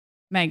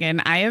Megan,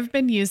 I have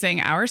been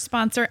using our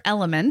sponsor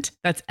Element,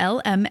 that's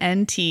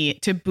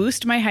LMNT, to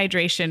boost my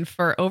hydration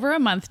for over a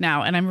month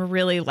now, and I'm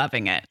really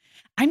loving it.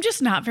 I'm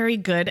just not very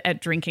good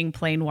at drinking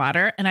plain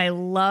water, and I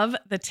love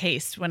the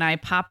taste when I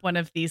pop one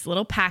of these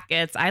little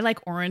packets. I like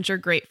orange or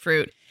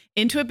grapefruit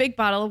into a big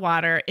bottle of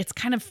water. It's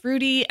kind of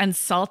fruity and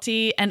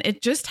salty, and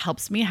it just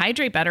helps me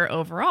hydrate better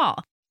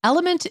overall.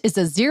 Element is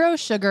a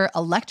zero-sugar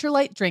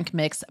electrolyte drink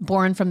mix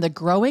born from the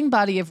growing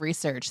body of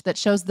research that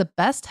shows the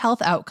best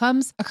health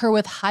outcomes occur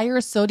with higher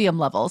sodium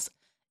levels.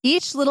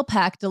 Each little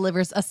pack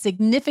delivers a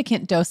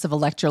significant dose of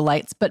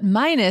electrolytes, but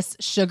minus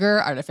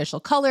sugar, artificial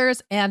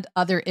colors, and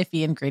other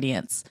iffy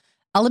ingredients.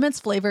 Element's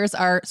flavors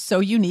are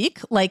so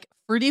unique, like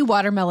fruity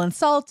watermelon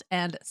salt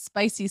and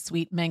spicy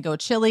sweet mango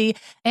chili.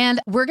 And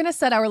we're going to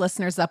set our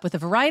listeners up with a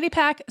variety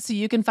pack so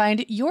you can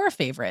find your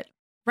favorite.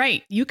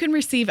 Right. You can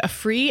receive a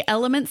free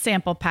Element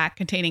sample pack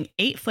containing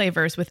 8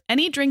 flavors with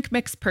any drink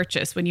mix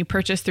purchase when you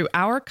purchase through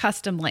our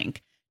custom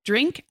link,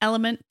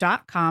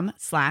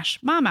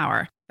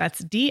 drinkelement.com/momhour.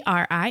 That's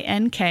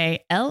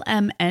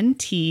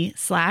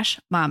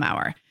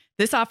DRINKLMNT/momhour.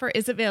 This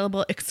is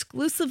available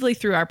exclusively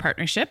through our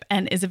partnership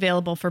and is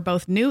available for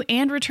both new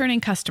and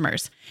returning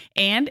customers.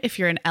 And if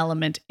you're an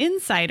Element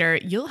insider,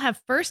 you'll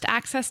have first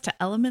access to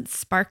Element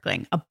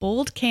Sparkling, a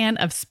bold can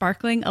of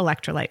sparkling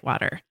electrolyte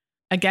water.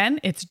 Again,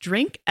 it's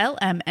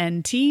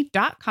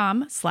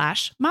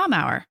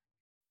drinklmnt.com/momhour.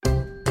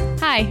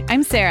 Hi,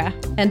 I'm Sarah.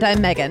 And I'm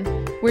Megan.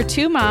 We're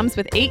 2 moms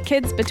with 8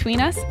 kids between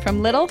us,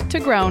 from little to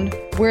grown.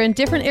 We're in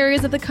different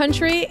areas of the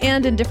country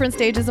and in different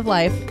stages of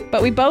life.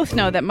 But we both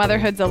know that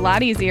motherhood's a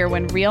lot easier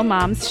when real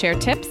moms share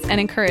tips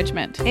and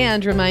encouragement.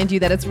 And remind you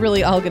that it's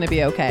really all going to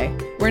be okay.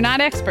 We're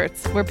not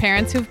experts. We're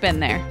parents who've been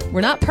there.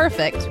 We're not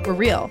perfect. We're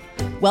real.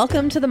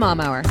 Welcome to the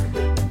Mom Hour.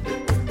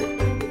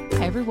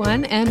 Hi,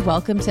 everyone, and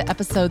welcome to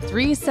episode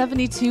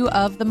 372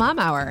 of the Mom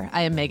Hour.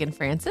 I am Megan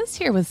Francis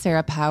here with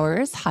Sarah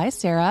Powers. Hi,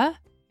 Sarah.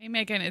 Hey,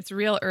 Megan, it's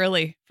real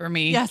early for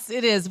me. Yes,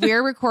 it is. We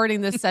are recording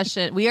this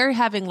session. We are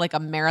having like a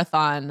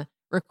marathon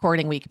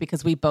recording week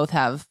because we both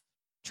have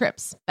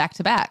trips back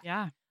to back.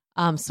 Yeah.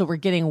 So we're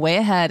getting way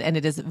ahead, and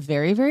it is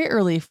very, very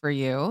early for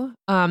you.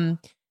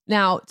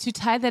 Now, to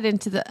tie that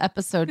into the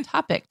episode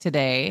topic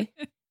today,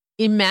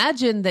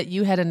 imagine that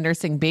you had a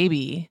nursing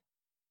baby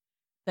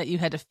that you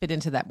had to fit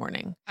into that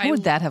morning. How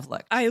would that have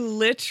looked? I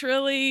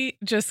literally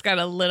just got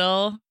a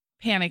little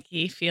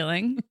panicky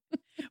feeling.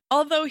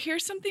 Although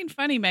here's something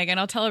funny, Megan.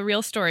 I'll tell a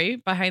real story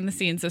behind the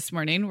scenes this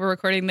morning. We're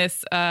recording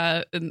this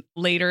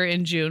later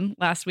in June,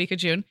 last week of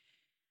June.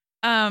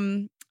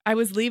 I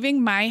was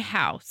leaving my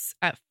house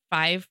at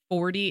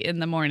 5:40 in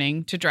the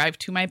morning to drive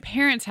to my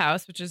parents'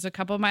 house, which is a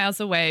couple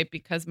miles away,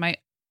 because my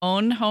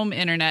own home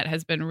internet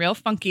has been real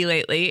funky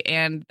lately,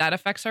 and that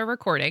affects our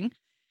recording.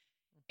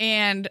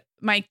 And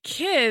my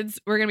kids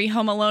were going to be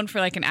home alone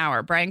for like an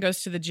hour. Brian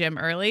goes to the gym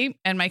early,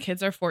 and my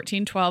kids are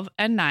 14, 12,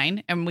 and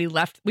 9. And we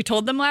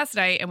told them last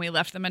night, and we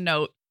left them a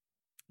note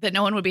that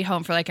no one would be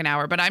home for like an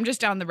hour, but I'm just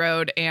down the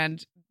road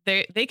and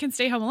they can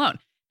stay home alone.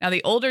 Now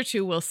the older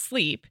 2 will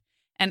sleep.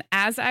 And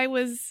as I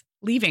was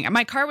leaving,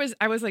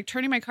 I was like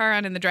turning my car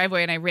on in the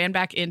driveway, and I ran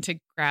back in to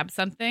grab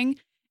something.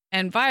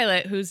 And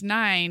Violet, who's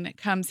 9,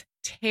 comes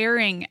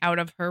tearing out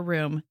of her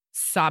room,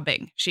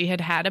 sobbing. She had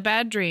had a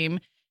bad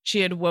dream.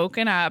 She had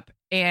woken up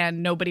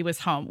and nobody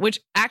was home,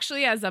 which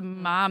actually, as a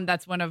mom,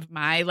 that's one of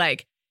my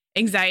like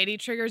anxiety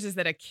triggers, is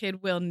that a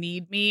kid will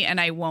need me and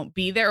I won't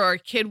be there, or a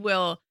kid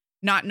will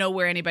not know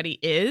where anybody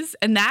is.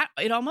 And that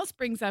it almost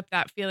brings up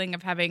that feeling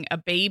of having a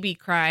baby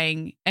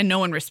crying and no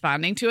one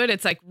responding to it.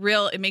 It's like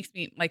it makes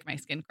me like my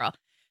skin crawl.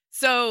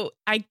 So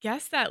I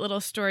guess that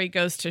little story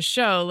goes to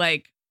show,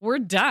 like, we're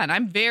done.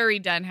 I'm very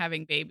done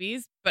having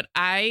babies, but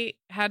I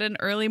had an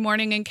early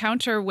morning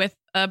encounter with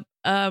a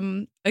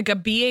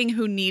being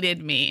who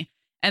needed me.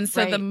 And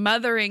so the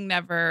mothering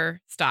never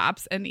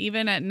stops. And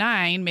even at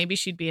 9, maybe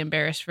she'd be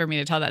embarrassed for me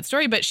to tell that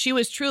story, but she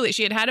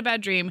had had a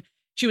bad dream.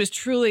 She was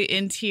truly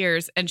in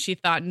tears, and she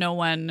thought no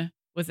one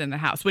was in the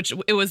house, which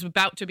it was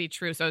about to be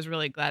true. So I was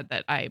really glad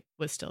that I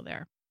was still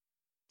there.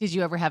 Did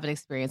you ever have an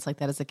experience like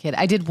that as a kid?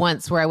 I did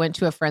once, where I went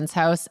to a friend's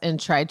house and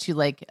tried to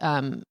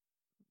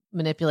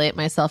manipulate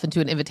myself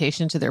into an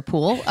invitation to their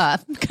pool.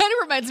 Kind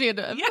of reminds me of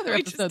another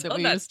episode that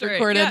we just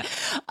recorded.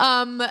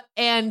 Yeah.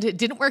 And it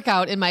didn't work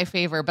out in my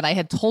favor, but I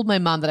had told my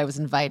mom that I was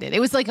invited. It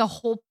was like it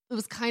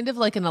was kind of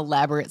like an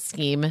elaborate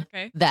scheme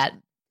that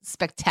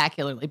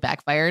spectacularly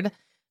backfired,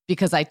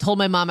 because I told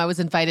my mom I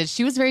was invited.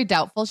 She was very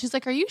doubtful. She's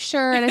like, "Are you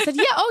sure?" And I said,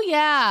 "Yeah, oh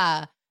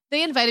yeah."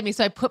 They invited me.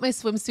 So I put my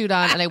swimsuit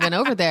on and I went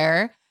over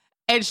there,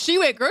 and she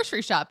went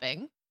grocery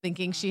shopping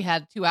thinking she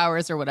had 2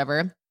 hours or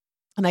whatever.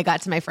 And I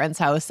got to my friend's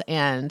house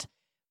and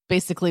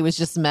basically was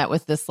just met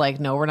with this like,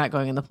 "No, we're not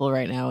going in the pool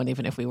right now. And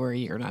even if we were,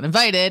 you're not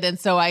invited." And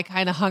so I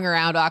kind of hung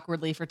around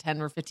awkwardly for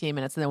 10 or 15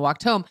 minutes and then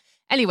walked home.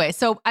 Anyway,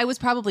 so I was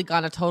probably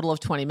gone a total of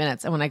 20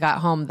 minutes. And when I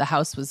got home, the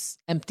house was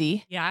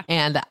empty. Yeah.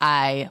 And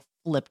I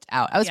flipped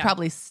out. I was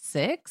probably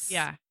 6.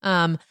 Yeah.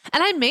 And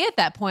I may at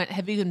that point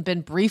have even been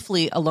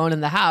briefly alone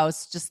in the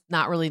house, just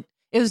not really.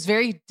 It was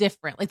very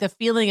different. Like the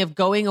feeling of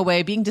going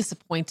away, being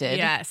disappointed.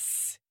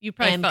 Yes. You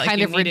probably and felt kind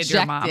like of you needed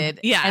your mom. rejected.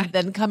 Yeah. And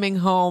then coming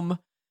home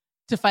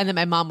to find that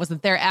my mom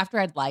wasn't there after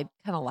I'd lied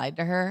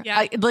to her.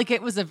 Yeah.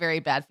 It was a very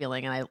bad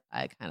feeling. And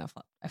I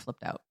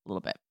flipped out a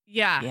little bit.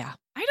 Yeah. Yeah.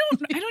 I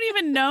don't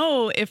even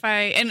know if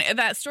and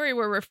that story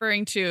we're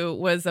referring to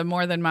was a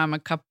More Than Mom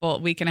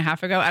week and a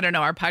half ago. I don't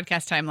know. Our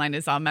podcast timeline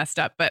is all messed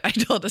up, but I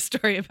told a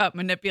story about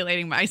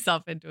manipulating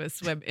myself into a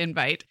swim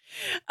invite.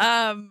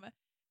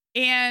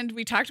 And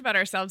we talked about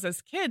ourselves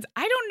as kids.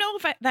 I don't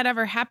know if that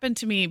ever happened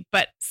to me,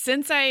 but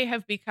since I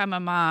have become a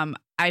mom,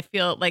 I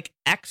feel like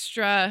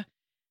extra,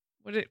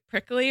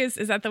 prickly is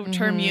that the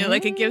term you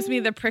like? It gives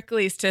me the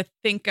pricklies to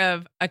think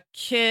of a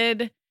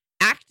kid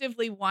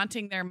actively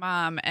wanting their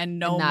mom and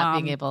no not mom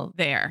being able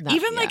there. not,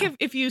 Even yeah. like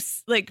if you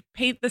like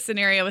paint the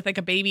scenario with like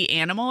a baby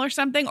animal or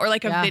something, or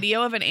like a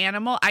video of an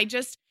animal,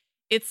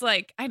 it's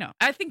like, I know,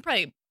 I think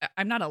probably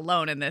I'm not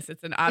alone in this.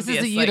 It's an obvious.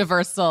 This is a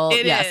universal.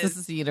 Yes, this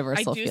is a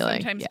universal feeling. I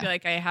do sometimes feel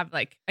like I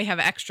have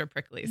extra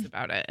pricklies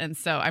about it. And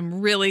so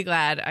I'm really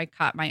glad I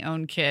caught my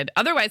own kid.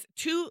 Otherwise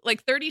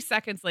 30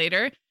 seconds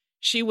later,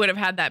 she would have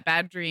had that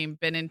bad dream,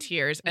 been in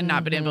tears, and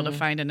not been able to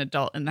find an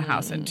adult in the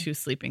house and 2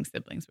 sleeping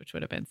siblings, which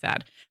would have been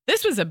sad.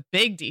 This was a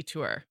big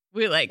detour.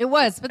 It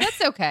was, but that's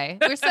okay.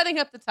 We're setting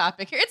up the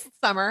topic here. It's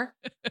summer.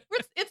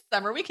 It's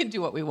summer. We can do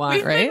what we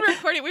want, right?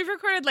 We've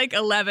recorded like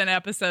 11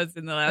 episodes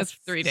in the last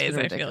 3 days,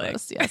 I feel like.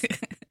 Yes.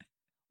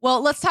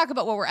 Well, let's talk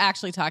about what we're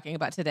actually talking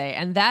about today.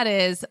 And that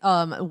is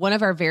one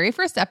of our very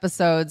first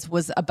episodes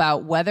was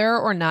about whether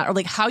or not, or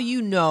like how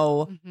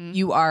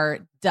you are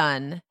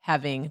done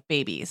having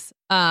babies.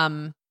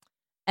 And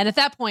at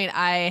that point,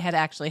 I had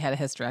actually had a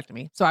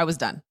hysterectomy. So I was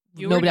done.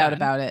 No doubt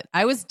about it.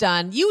 I was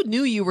done. You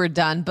knew you were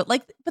done, but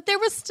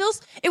it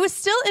was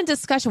still in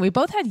discussion. We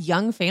both had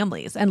young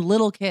families and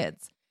little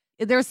kids.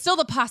 There was still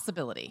the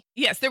possibility.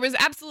 Yes, there was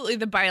absolutely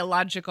the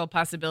biological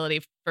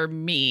possibility for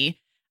me.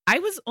 I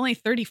was only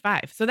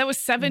 35. So that was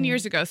 7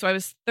 years ago. So I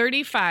was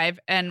 35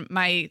 and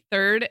my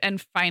third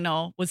and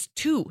final was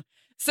 2.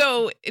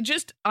 So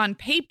just on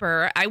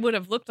paper, I would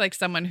have looked like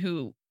someone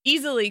who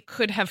easily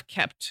could have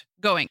kept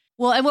going.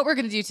 Well, and what we're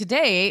going to do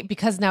today,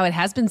 because now it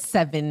has been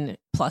 7+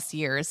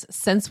 years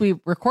since we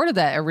recorded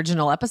that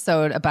original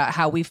episode about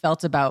how we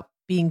felt about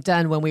being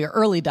done when we were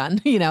early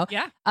done, Yeah.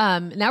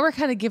 Now we're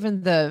kind of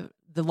given the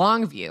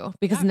long view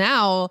because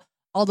now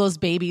all those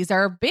babies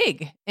are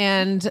big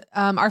and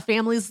our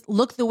families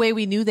look the way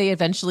we knew they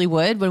eventually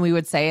would when we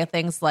would say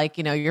things like,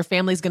 your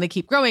family's going to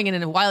keep growing and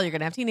in a while you're going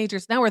to have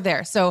teenagers. Now we're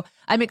there. So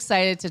I'm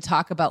excited to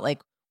talk about like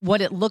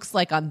what it looks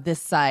like on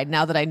this side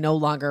now that I no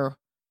longer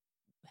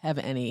have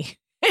any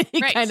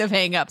kind of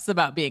hangups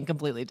about being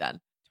completely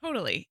done.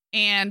 Totally.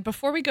 And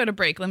before we go to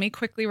break, let me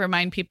quickly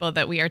remind people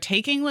that we are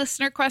taking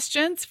listener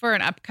questions for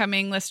an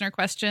upcoming listener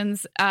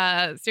questions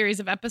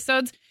series of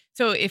episodes.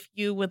 So if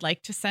you would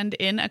like to send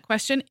in a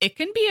question, it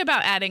can be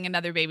about adding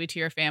another baby to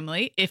your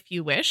family if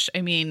you wish.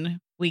 I mean,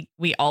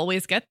 we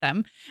always get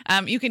them.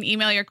 You can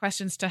email your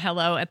questions to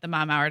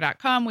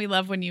hello@themomhour.com. We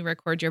love when you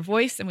record your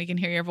voice and we can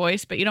hear your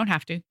voice, but you don't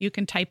have to. You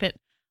can type it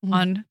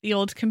on the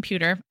old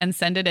computer and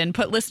send it in.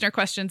 Put listener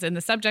questions in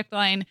the subject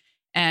line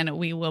and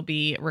we will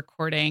be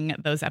recording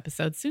those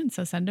episodes soon.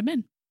 So send them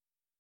in.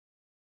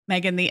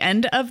 Megan, the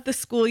end of the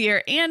school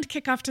year and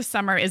kickoff to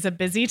summer is a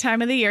busy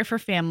time of the year for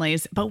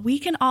families, but we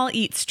can all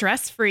eat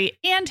stress-free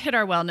and hit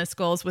our wellness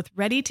goals with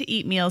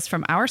ready-to-eat meals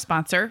from our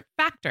sponsor,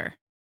 Factor.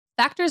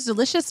 Factor's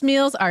delicious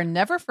meals are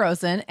never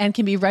frozen and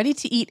can be ready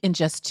to eat in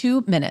just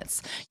 2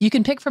 minutes. You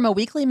can pick from a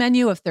weekly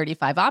menu of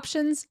 35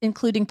 options,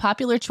 including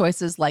popular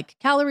choices like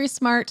Calorie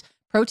Smart,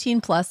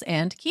 Protein Plus,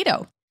 and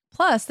Keto.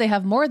 Plus, they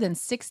have more than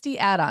 60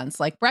 add-ons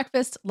like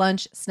breakfast,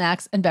 lunch,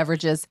 snacks, and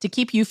beverages to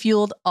keep you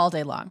fueled all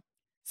day long.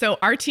 So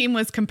our team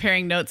was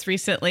comparing notes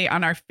recently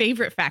on our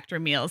favorite Factor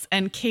meals,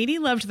 and Katie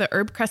loved the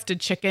herb-crusted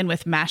chicken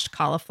with mashed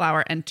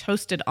cauliflower and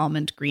toasted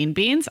almond green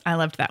beans. I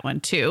loved that one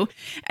too.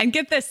 And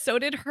get this, so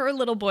did her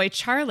little boy,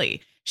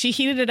 Charlie. She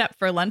heated it up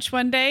for lunch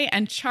one day,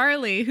 and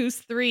Charlie, who's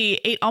 3,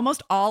 ate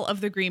almost all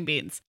of the green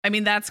beans. I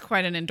mean, that's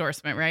quite an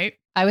endorsement, right?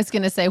 I was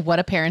going to say, what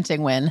a parenting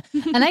win.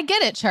 And I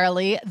get it,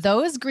 Charlie.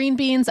 Those green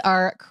beans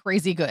are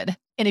crazy good.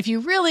 And if you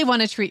really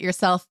want to treat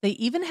yourself, they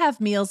even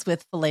have meals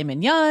with filet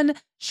mignon,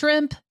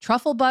 shrimp,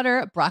 truffle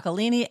butter,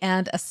 broccolini,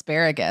 and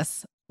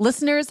asparagus.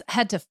 Listeners,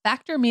 head to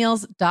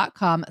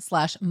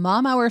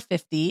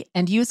factormeals.com/momhour50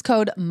 and use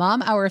code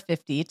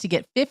momhour50 to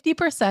get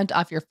 50%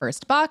 off your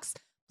first box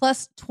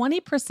plus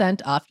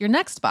 20% off your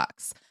next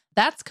box.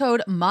 That's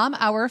code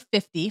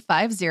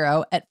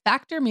momhour50 at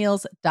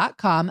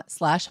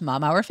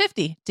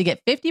factormeals.com/momhour50 to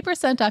get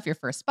 50% off your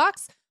first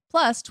box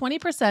plus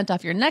 20%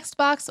 off your next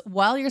box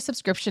while your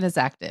subscription is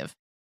active.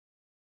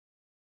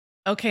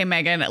 Okay,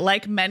 Megan,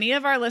 like many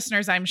of our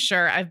listeners, I'm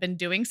sure I've been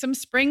doing some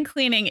spring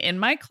cleaning in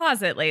my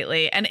closet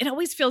lately, and it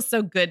always feels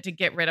so good to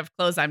get rid of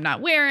clothes I'm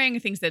not wearing,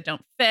 things that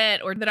don't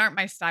fit or that aren't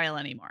my style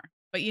anymore.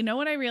 But you know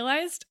what I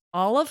realized?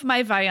 All of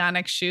my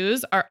Vionic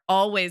shoes are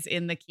always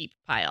in the keep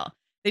pile.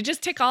 They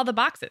just tick all the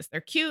boxes. They're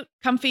cute,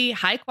 comfy,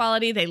 high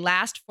quality. They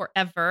last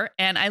forever.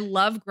 And I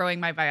love growing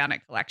my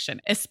Vionic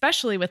collection,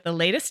 especially with the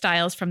latest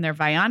styles from their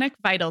Vionic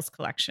Vitals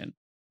collection.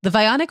 The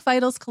Vionic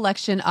Vitals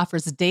collection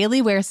offers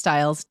daily wear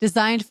styles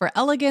designed for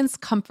elegance,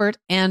 comfort,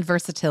 and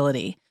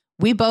versatility.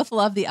 We both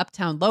love the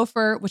Uptown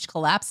loafer, which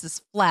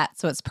collapses flat,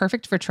 so it's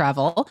perfect for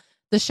travel.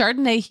 The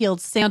Chardonnay heeled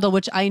sandal,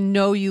 which I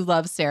know you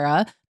love,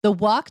 Sarah. The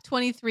Walk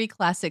 23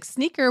 classic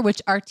sneaker, which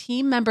our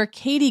team member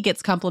Katie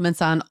gets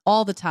compliments on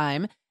all the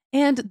time.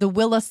 And the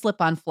Willa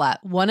slip-on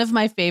flat, one of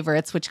my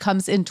favorites, which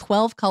comes in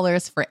 12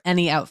 colors for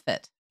any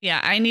outfit.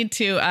 Yeah, I need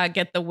to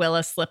get the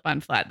Willa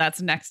slip-on flat.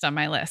 That's next on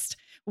my list.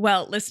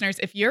 Well, listeners,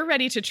 if you're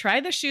ready to try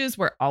the shoes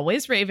we're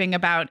always raving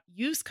about,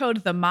 use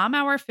code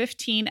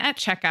TheMomHour15 at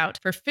checkout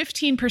for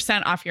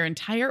 15% off your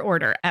entire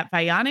order at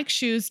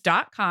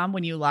VionicShoes.com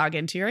when you log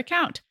into your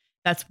account.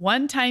 That's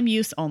one-time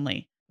use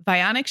only.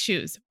 Vionic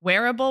Shoes,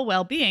 wearable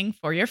well-being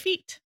for your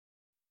feet.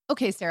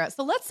 Okay, Sarah,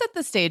 so let's set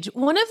the stage.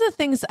 One of the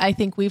things I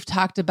think we've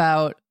talked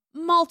about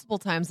multiple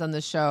times on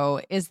the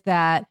show is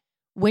that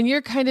when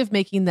you're kind of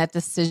making that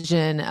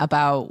decision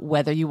about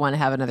whether you want to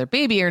have another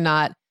baby or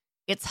not,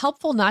 it's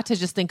helpful not to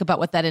just think about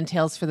what that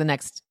entails for the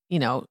next,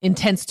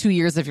 intense 2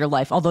 years of your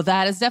life, although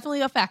that is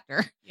definitely a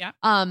factor. Yeah.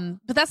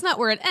 But that's not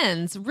where it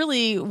ends.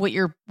 Really, what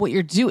you're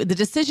doing, the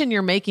decision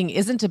you're making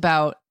isn't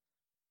about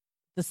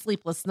the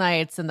sleepless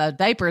nights and the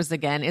diapers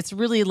again. It's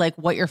really like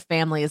what your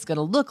family is going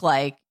to look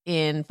like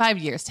in 5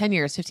 years, 10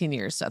 years, 15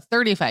 years, so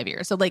 35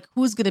 years. So like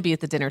who's going to be at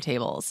the dinner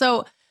table?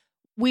 So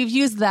we've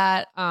used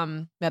that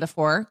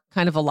metaphor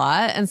kind of a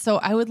lot. And so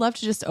I would love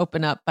to just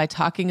open up by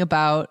talking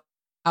about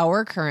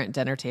our current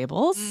dinner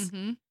tables.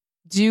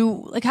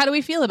 Mm-hmm. How do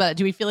we feel about it?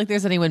 Do we feel like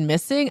there's anyone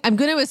missing? I'm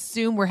going to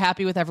assume we're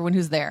happy with everyone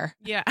who's there.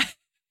 Yeah.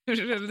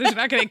 They're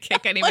not going to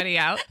kick anybody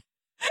out.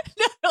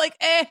 No, like,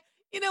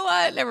 you know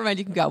what? Never mind.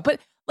 You can go. But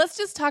let's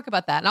just talk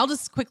about that. And I'll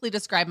just quickly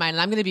describe mine.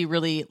 And I'm going to be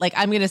really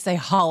I'm going to say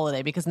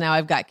holiday because now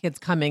I've got kids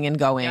coming and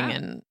going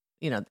and,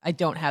 I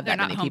don't have that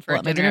many people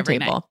at my dinner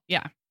table. Night.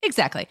 Yeah,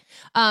 exactly.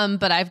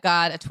 But I've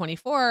got a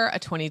 24, a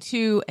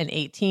 22, an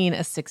 18,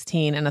 a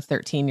 16, and a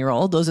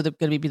 13-year-old. Those are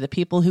going to be the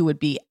people who would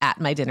be at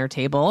my dinner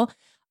table.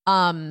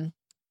 It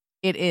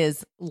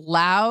is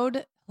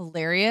loud,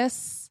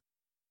 hilarious,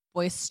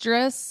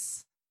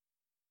 boisterous,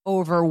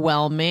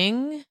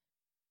 overwhelming.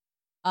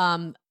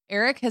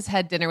 Eric has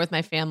had dinner with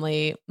my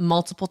family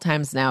multiple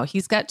times now.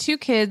 He's got 2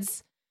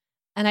 kids,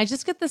 and I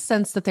just get the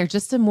sense that they're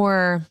just a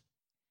more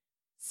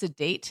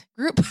sedate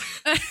group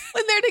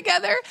when they're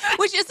together,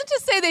 which isn't to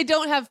say they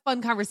don't have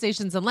fun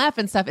conversations and laugh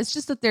and stuff. It's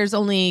just that there's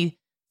only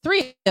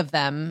 3 of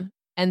them,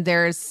 and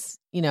there's,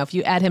 if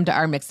you add him to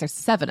our mix, there's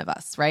 7 of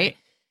us, right?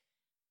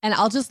 And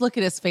I'll just look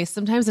at his face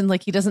sometimes and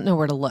he doesn't know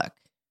where to look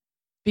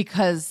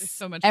because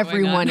so much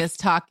everyone is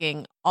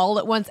talking all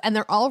at once and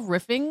they're all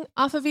riffing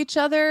off of each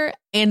other.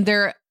 And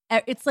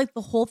it's like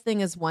the whole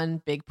thing is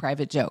one big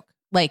private joke,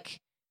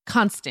 like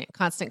constant.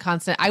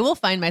 I will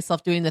find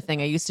myself doing the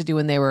thing I used to do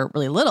when they were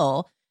really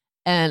little.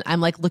 And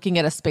I'm like looking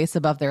at a space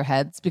above their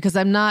heads because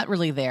I'm not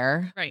really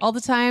there all the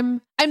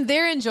time. I'm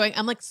there enjoying,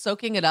 I'm like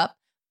soaking it up,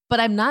 but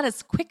I'm not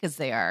as quick as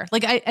they are.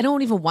 Like I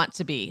don't even want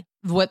to be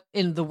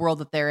in the world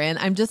that they're in.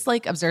 I'm just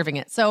like observing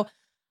it. So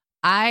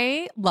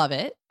I love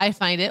it. I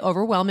find it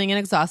overwhelming and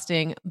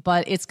exhausting,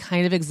 but it's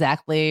kind of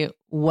exactly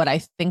what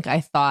I think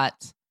I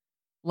thought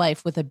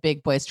life with a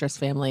big boisterous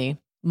family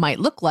might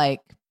look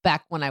like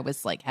back when I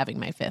was like having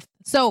my 5th.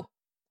 So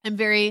I'm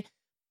very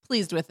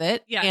pleased with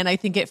it. Yeah. And I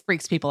think it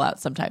freaks people out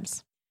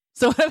sometimes.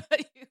 So what about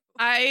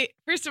you?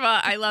 First of all,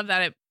 I love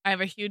that I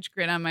have a huge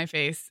grin on my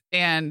face,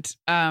 and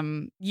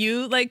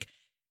you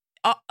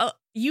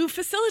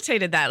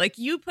facilitated that. Like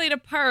you played a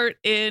part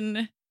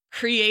in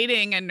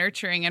creating and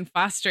nurturing and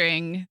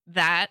fostering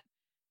that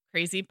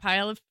crazy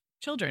pile of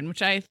children,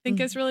 which I think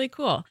is really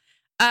cool.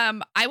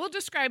 I will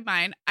describe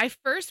mine. I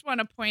first want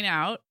to point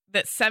out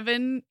that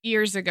 7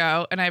 years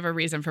ago, and I have a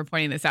reason for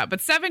pointing this out,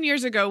 but 7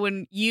 years ago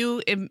when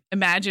you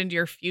imagined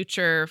your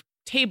future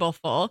table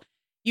full,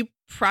 you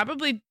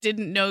probably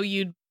didn't know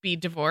you'd be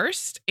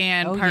divorced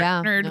and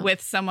partnered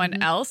with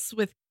someone else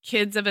with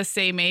kids of a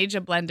same age,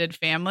 a blended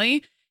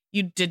family.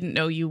 You didn't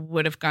know you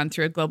would have gone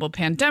through a global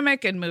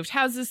pandemic and moved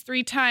houses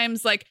 3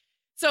 times.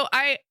 So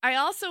I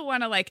also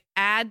want to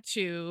add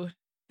to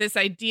this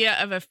idea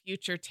of a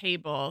future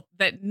table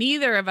that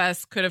neither of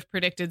us could have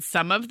predicted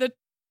some of the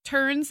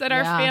turns that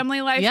our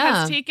family life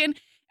has taken.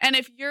 And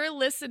if you're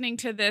listening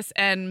to this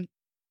and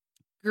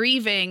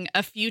grieving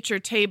a future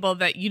table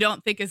that you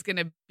don't think is going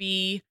to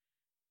be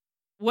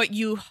what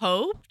you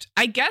hoped,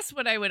 I guess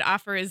what I would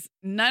offer is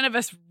none of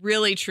us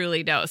really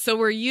truly know. So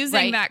we're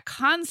using that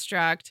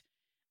construct.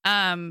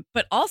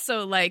 But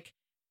also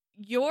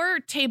your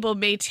table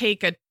may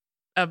take a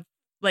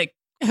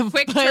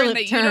quick turn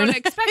that you don't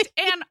expect.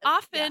 And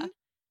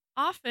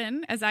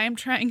often, as I am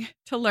trying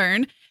to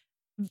learn,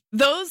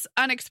 those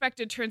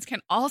unexpected turns can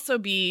also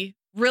be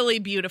really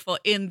beautiful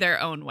in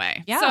their own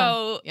way. Yeah.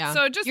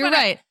 So just you're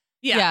right.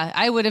 Yeah.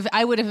 I would have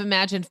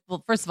imagined,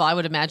 well, first of all, I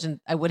would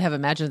have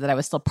imagined that I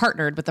was still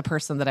partnered with the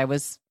person that I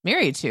was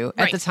married to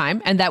at the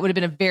time. And that would have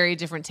been a very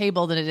different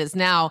table than it is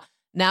now.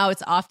 Now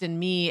it's often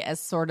me as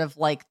sort of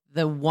like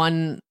the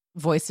one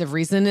voice of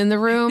reason in the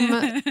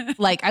room.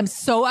 Like, I'm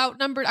so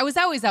outnumbered. I was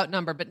always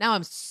outnumbered, but now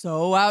I'm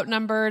so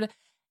outnumbered.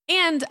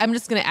 And I'm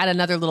just going to add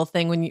another little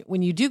thing.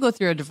 When you do go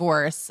through a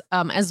divorce,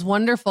 as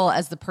wonderful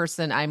as the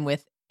person I'm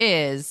with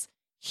is,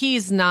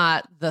 he's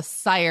not the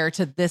sire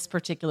to this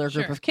particular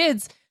group of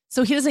kids.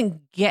 So he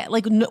doesn't get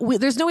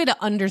there's no way to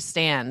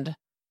understand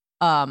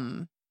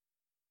someone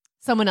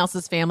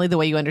else's family the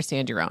way you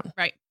understand your own.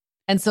 Right.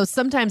 And so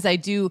sometimes I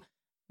do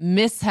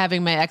miss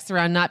having my ex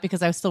around, not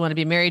because I still want to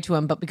be married to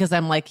him, but because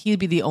I'm like, he'd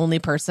be the only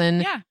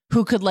person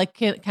who could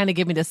kind of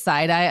give me the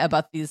side eye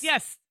about this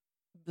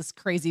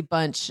crazy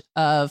bunch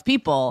of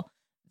people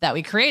that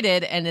we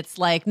created. And it's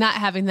like, not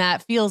having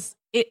that feels,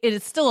 it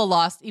is still a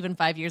loss even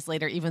 5 years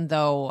later, even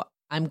though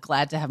I'm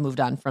glad to have moved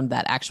on from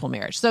that actual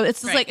marriage. So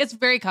it's just it's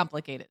very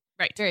complicated.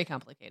 Right. Very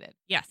complicated.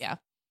 Yes. Yeah.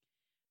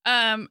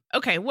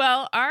 Okay.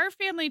 Well, our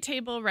family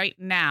table right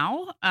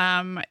now,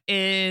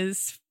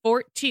 is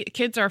 14,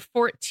 kids are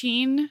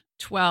 14,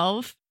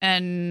 12,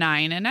 and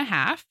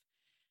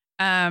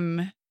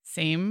 9.5.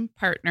 Same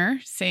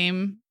partner,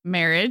 same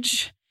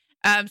marriage.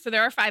 So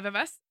there are 5 of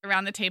us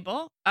around the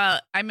table.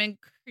 I'm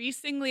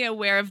increasingly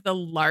aware of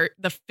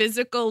the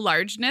physical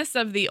largeness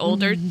of the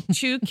older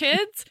 2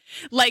 kids,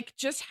 like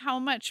just how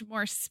much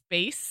more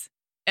space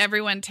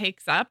everyone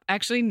takes up. I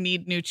actually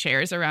need new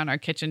chairs around our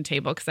kitchen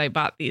table because I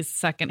bought these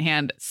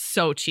secondhand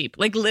so cheap,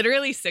 like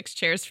literally 6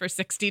 chairs for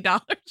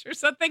 $60 or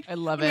something. I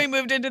love it. When we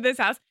moved into this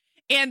house.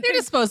 And they're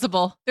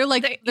disposable. They're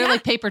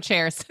like paper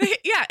chairs.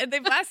 And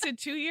they've lasted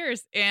 2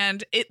 years,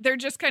 and they're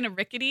just kind of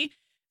rickety.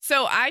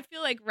 So I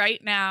feel like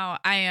right now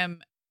I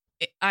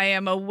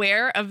am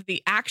aware of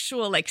the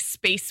actual like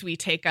space we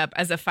take up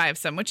as a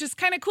 5-some, which is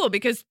kind of cool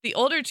because the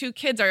older 2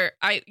 kids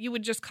you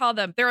would just call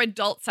them, they're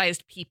adult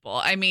sized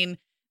people. I mean,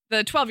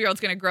 the 12-year-old's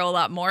going to grow a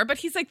lot more, but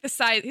he's like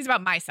he's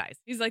about my size.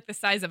 He's like the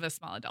size of a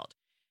small adult.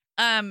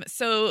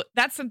 So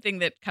that's something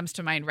that comes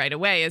to mind right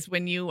away is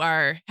when you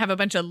have a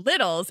bunch of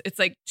littles, it's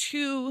like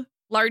 2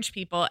 large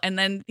people and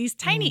then these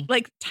tiny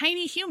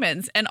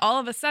humans. And all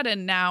of a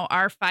sudden now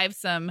our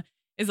 5-some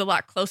is a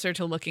lot closer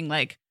to looking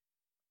like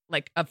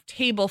a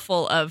table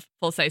full of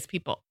full-size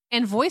people.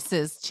 And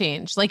voices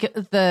change. Like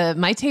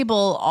my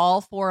table,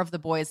 all 4 of the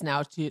boys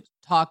now to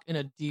talk in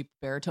a deep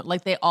baritone.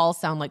 Like they all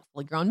sound like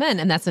fully grown men.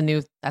 And that's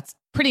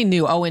pretty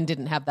new. Owen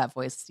didn't have that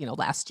voice,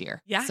 last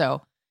year. Yeah.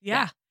 So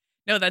yeah.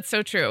 No, that's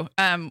so true.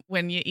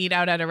 When you eat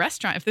out at a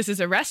restaurant, if this is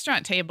a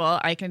restaurant table,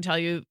 I can tell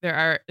you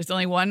there's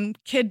only one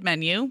kid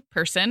menu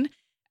person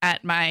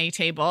at my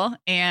table.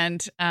 And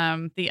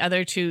the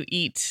other 2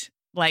 eat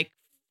like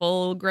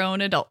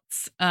full-grown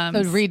adults.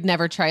 So Reed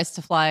never tries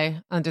to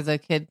fly under the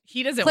kid.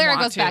 He doesn't. Clara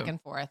want goes to. back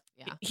and forth.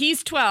 Yeah,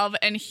 he's 12,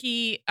 and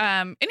he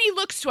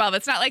looks 12.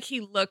 It's not like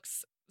he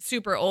looks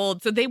super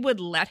old, so they would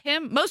let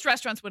him. Most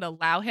restaurants would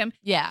allow him.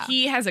 Yeah,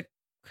 he has a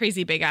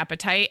crazy big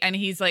appetite, and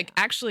he's like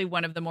actually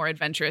one of the more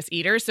adventurous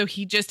eaters. So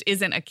he just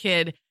isn't a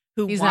kid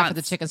he's not for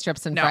the chicken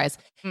strips and fries.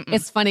 Mm-mm.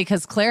 It's funny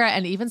because Clara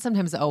and even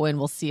sometimes Owen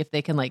will see if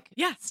they can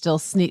still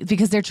sneak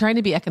because they're trying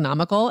to be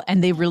economical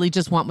and they really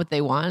just want what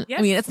they want. Yes.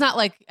 I mean, it's not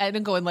like I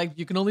didn't go in like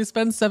you can only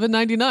spend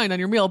 $7.99 on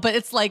your meal, but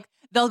it's like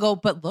they'll go,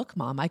 but look,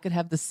 Mom, I could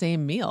have the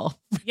same meal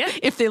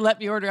if they let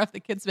me order off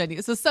the kids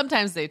menu. So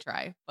sometimes they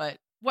try, but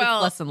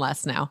it's less and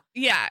less now.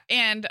 Yeah.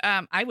 And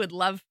I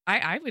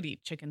would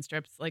eat chicken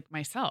strips like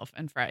myself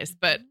and fries.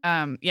 But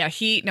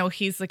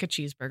he's like a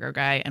cheeseburger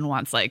guy and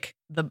wants like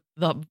the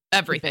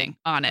everything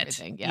on it.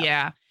 Everything,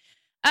 yeah.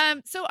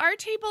 So our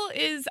table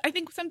is, I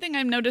think something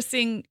I'm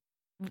noticing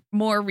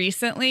more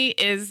recently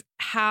is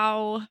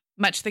how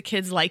much the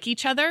kids like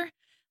each other.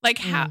 Like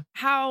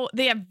how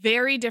they have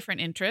very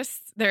different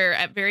interests. They're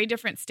at very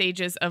different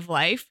stages of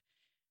life,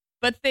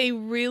 but they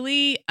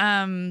really,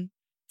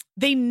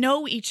 they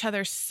know each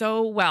other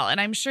so well. And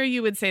I'm sure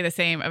you would say the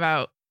same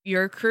about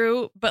your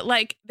crew, but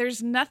like,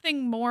 there's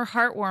nothing more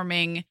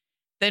heartwarming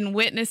than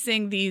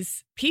witnessing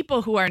these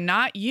people who are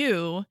not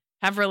you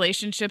have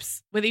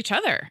relationships with each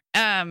other.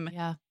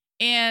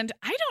 And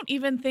I don't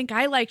even think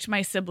I liked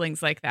my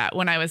siblings like that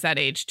when I was that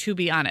age, to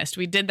be honest.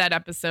 We did that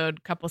episode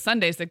a couple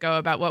Sundays ago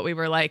about what we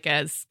were like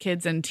as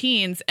kids and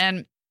teens.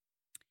 And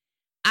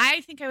I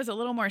think I was a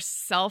little more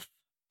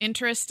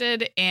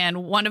self-interested,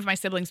 and one of my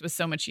siblings was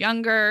so much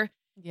younger.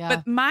 Yeah.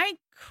 But my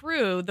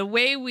crew, the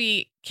way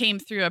we came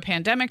through a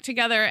pandemic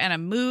together and a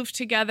move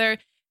together,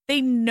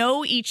 they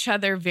know each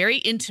other very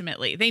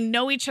intimately. They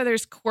know each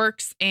other's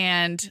quirks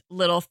and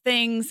little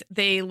things.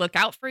 They look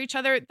out for each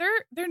other.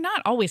 They're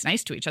not always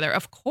nice to each other,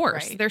 of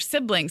course. Right. They're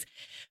siblings.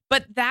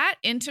 But that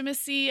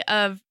intimacy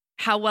of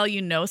how well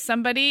you know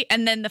somebody,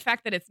 and then the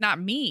fact that it's not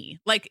me,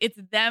 like it's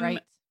them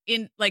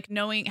in like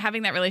knowing,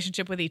 having that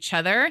relationship with each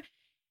other.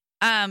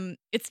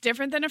 It's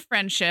different than a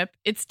friendship.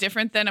 It's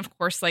different than, of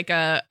course, like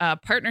a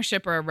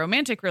partnership or a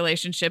romantic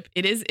relationship.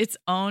 It is its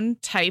own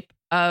type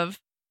of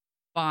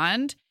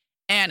bond.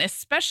 And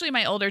especially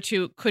my older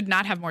 2 could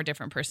not have more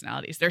different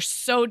personalities. They're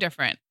so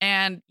different.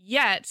 And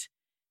yet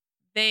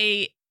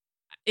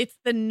it's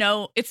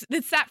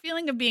that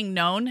feeling of being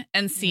known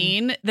and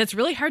seen that's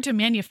really hard to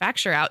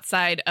manufacture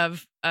outside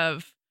of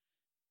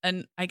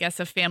I guess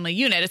a family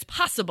unit. It's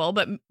possible,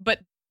 but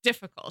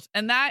difficult.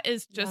 And that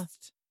is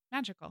just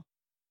magical.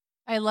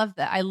 I love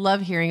that. I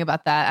love hearing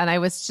about that. And I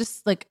was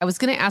just like, I was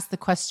going to ask the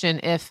question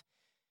if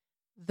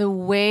the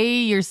way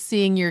you're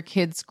seeing your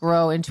kids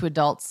grow into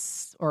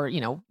adults or,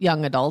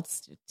 young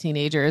adults,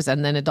 teenagers,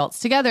 and then adults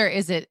together,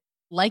 is it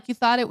like you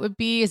thought it would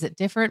be? Is it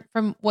different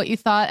from what you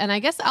thought? And I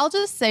guess I'll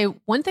just say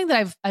one thing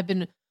that I've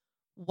been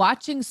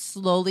watching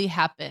slowly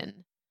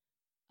happen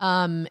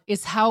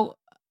is how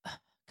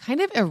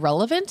kind of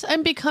irrelevant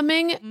I'm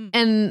becoming.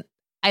 And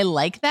I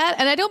like that.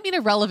 And I don't mean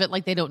irrelevant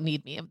like they don't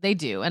need me. They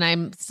do. And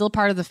I'm still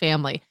part of the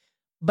family.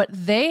 But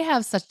they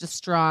have such a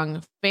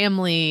strong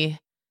family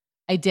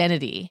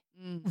identity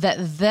that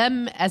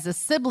them as a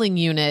sibling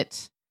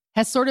unit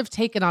has sort of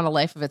taken on a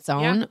life of its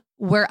own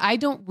where I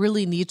don't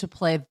really need to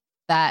play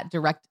that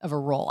direct of a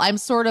role. I'm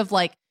sort of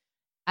like,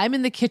 I'm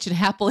in the kitchen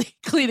happily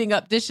cleaning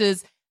up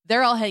dishes.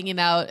 They're all hanging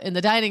out in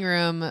the dining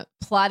room,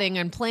 plotting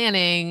and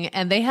planning,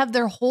 and they have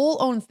their whole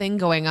own thing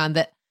going on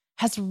that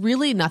has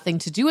really nothing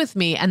to do with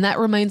me. And that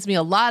reminds me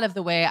a lot of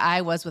the way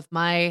I was with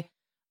my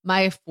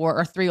 4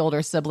 or 3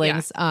 older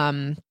siblings,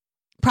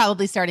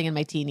 probably starting in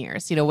my teen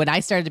years, when I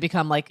started to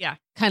become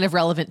kind of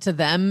relevant to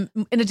them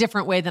in a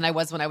different way than I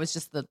was when I was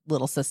just the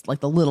little sister, like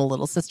the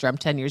little sister. I'm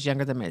 10 years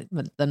younger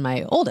than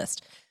my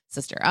oldest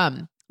sister.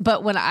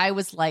 But when I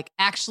was like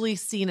actually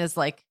seen as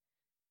like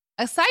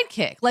a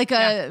sidekick, like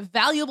a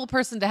valuable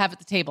person to have at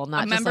the table,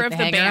 not a just member like of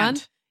the the band.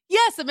 On.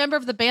 Yes, a member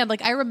of the band.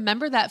 Like I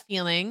remember that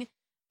feeling.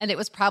 And it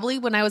was probably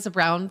when I was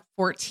around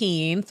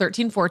 13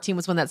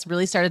 was when that's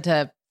really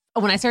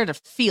when I started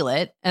to feel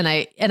it.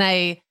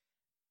 And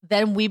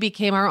then we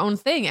became our own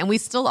thing, and we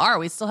still are.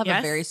 We still have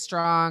a very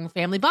strong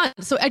family bond.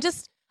 So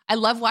I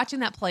love watching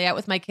that play out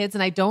with my kids.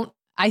 And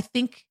I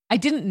think I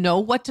didn't know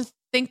what to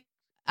think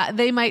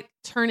they might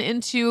turn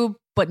into,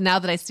 but now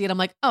that I see it, I'm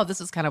like, oh,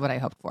 this is kind of what I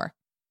hoped for.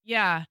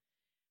 Yeah.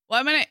 Well,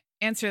 I'm going to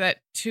answer that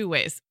 2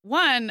 ways.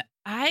 One,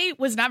 I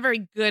was not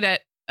very good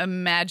at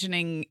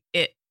imagining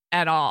it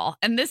at all.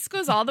 And this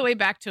goes all the way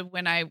back to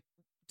when I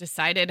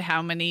decided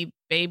how many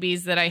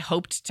babies that I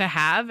hoped to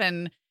have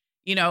and,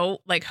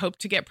 hoped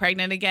to get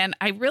pregnant again.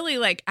 I really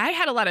I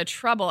had a lot of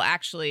trouble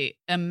actually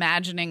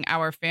imagining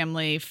our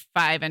family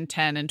 5 and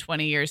 10 and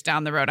 20 years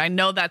down the road. I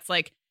know that's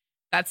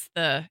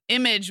the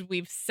image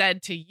we've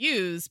said to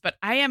use, but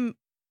I am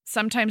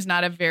sometimes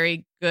not a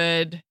very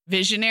good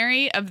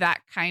visionary of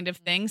that kind of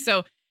thing.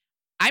 So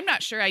I'm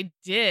not sure I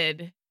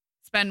did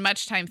spend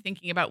much time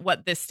thinking about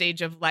what this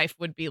stage of life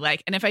would be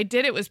like. And if I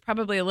did, it was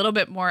probably a little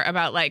bit more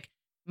about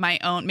my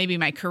own, maybe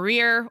my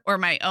career or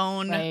my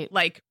own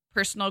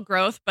personal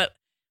growth, but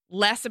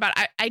less about,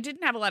 I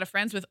didn't have a lot of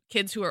friends with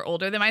kids who are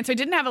older than mine. So I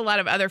didn't have a lot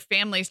of other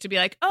families to be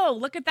like, oh,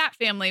 look at that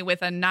family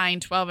with a 9,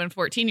 12 and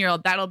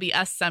 14-year-old. That'll be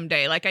us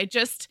someday. I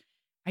just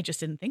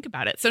didn't think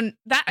about it. So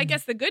that, I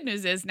guess the good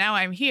news is now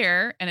I'm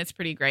here and it's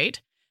pretty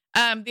great.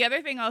 The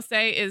other thing I'll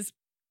say is if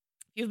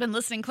you've been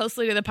listening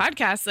closely to the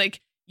podcast,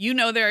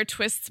 there are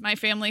twists my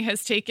family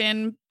has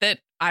taken that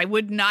I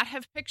would not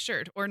have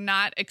pictured or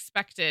not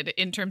expected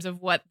in terms of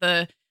what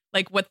the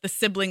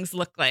siblings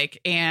look like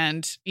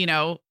and,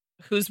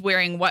 who's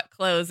wearing what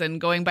clothes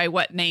and going by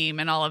what name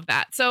and all of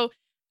that. So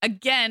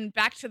again,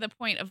 back to the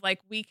point of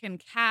we can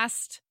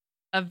cast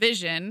a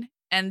vision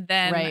and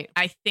then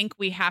I think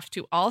we have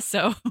to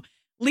also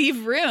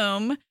leave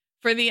room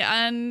for the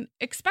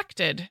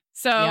unexpected.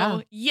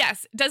 So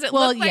yes, does it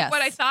look like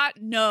what I thought?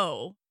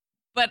 No.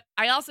 But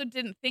I also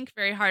didn't think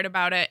very hard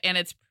about it, and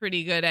it's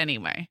pretty good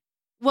anyway.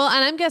 Well,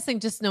 and I'm guessing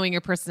just knowing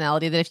your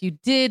personality that if you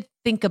did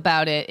think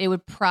about it, it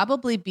would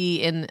probably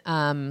be in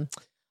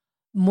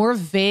more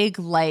vague,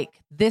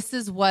 this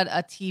is what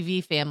a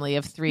TV family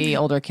of 3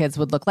 older kids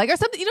would look like or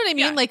something. You know what I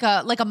mean?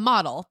 Yeah. Like a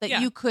model that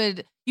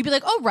you'd be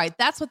like, oh, right,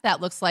 that's what that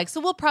looks like. So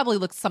we'll probably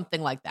look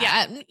something like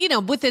that,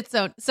 with its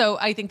own. So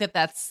I think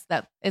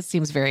that it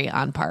seems very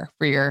on par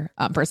for your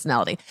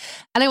personality.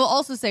 And I will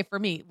also say for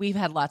me, we've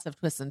had lots of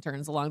twists and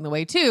turns along the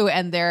way too.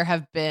 And there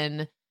have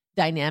been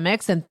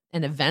dynamics and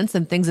events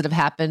and things that have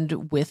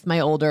happened with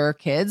my older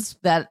kids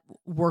that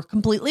were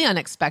completely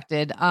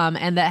unexpected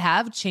and that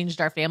have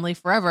changed our family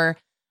forever.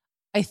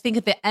 I think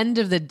at the end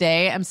of the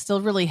day, I'm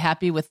still really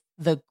happy with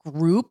the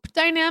group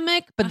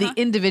dynamic, but the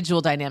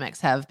individual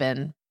dynamics have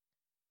been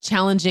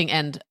challenging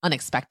and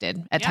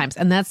unexpected at times.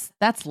 And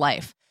that's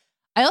life.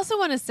 I also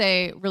want to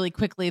say really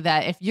quickly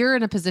that if you're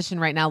in a position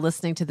right now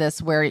listening to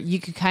this where you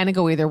could kind of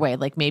go either way,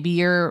 maybe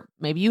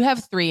you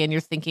have 3 and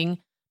you're thinking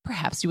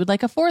perhaps you would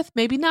like a 4th,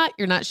 maybe not.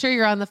 You're not sure,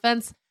 you're on the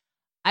fence.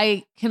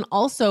 I can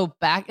also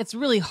it's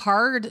really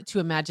hard to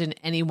imagine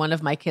any one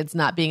of my kids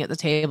not being at the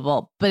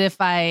table. But if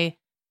I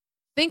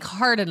think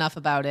hard enough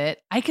about it,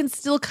 I can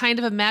still kind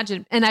of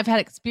imagine. And I've had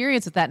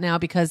experience with that now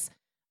because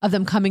of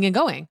them coming and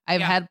going.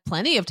 I've had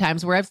plenty of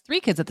times where I have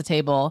 3 kids at the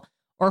table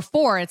or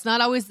 4. It's not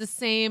always the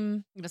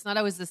same. It's not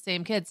always the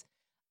same kids.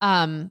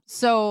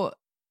 So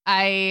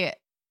I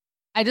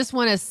just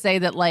want to say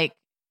that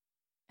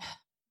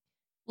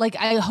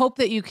I hope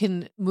that you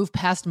can move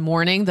past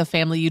mourning the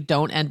family you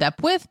don't end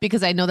up with,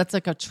 because I know that's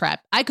a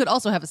trap. I could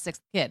also have a 6th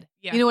kid.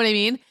 Yeah. You know what I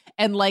mean?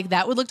 And like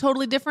that would look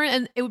totally different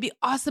and it would be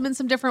awesome in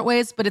some different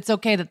ways, but it's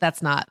okay that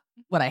that's not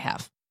what I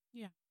have.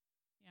 Yeah.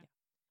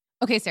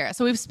 Okay, Sarah.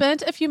 So we've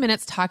spent a few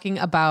minutes talking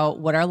about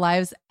what our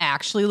lives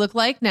actually look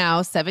like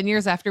now, 7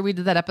 years after we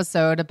did that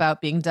episode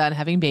about being done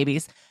having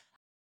babies.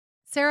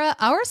 Sarah,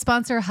 our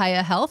sponsor,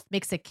 Hiya Health,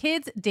 makes a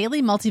kids'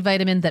 daily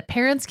multivitamin that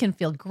parents can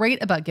feel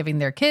great about giving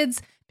their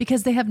kids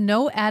because they have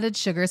no added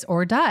sugars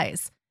or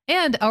dyes.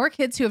 And our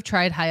kids who have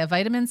tried Hiya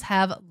vitamins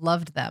have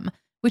loved them,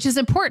 which is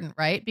important,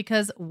 right?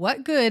 Because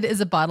what good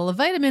is a bottle of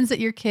vitamins that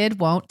your kid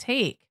won't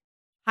take?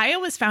 Hiya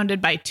was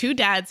founded by two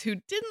dads who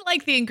didn't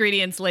like the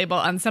ingredients label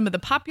on some of the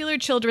popular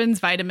children's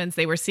vitamins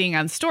they were seeing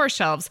on store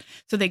shelves,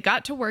 so they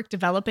got to work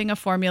developing a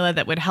formula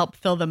that would help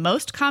fill the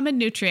most common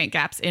nutrient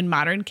gaps in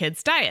modern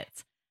kids'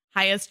 diets.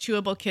 Hiya's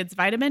Chewable Kids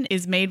Vitamin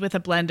is made with a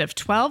blend of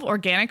 12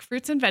 organic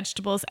fruits and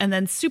vegetables and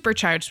then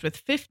supercharged with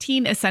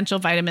 15 essential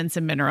vitamins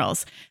and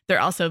minerals. They're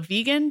also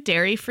vegan,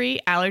 dairy-free,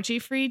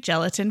 allergy-free,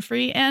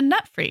 gelatin-free, and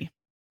nut-free.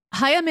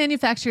 Hiya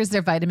manufactures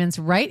their vitamins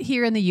right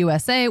here in the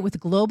USA with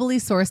globally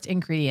sourced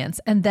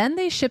ingredients, and then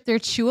they ship their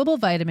chewable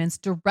vitamins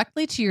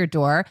directly to your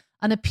door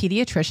on a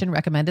pediatrician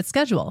recommended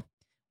schedule.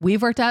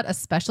 We've worked out a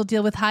special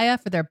deal with Hiya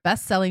for their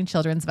best-selling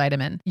children's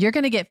vitamin. You're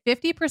going to get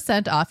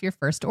 50% off your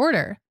first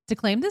order. To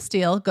claim this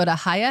deal, go to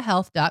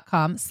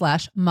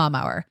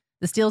hiyahealth.com/momhour.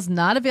 This deal is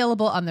not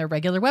available on their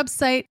regular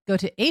website. Go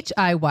to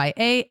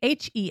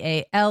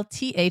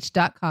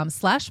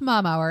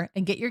hiyahealth.com/momhour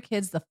and get your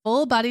kids the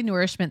full body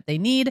nourishment they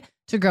need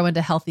to grow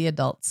into healthy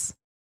adults.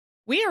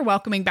 We are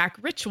welcoming back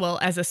Ritual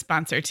as a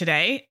sponsor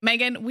today.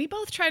 Megan, we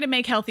both try to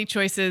make healthy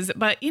choices,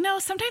 but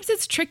sometimes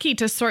it's tricky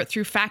to sort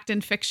through fact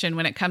and fiction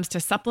when it comes to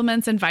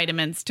supplements and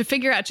vitamins to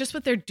figure out just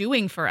what they're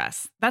doing for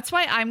us. That's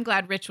why I'm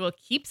glad Ritual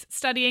keeps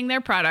studying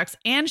their products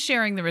and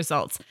sharing the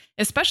results,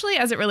 especially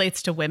as it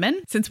relates to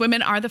women, since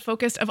women are the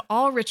focus of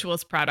all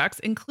Ritual's products,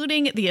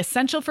 including the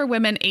Essential for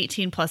Women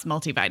 18 Plus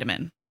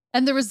multivitamin.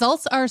 And the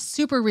results are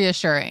super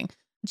reassuring.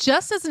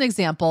 Just as an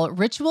example,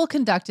 Ritual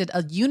conducted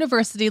a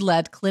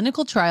university-led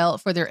clinical trial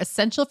for their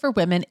Essential for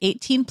Women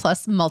 18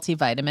 Plus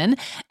multivitamin,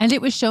 and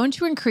it was shown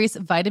to increase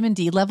vitamin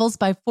D levels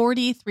by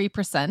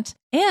 43%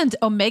 and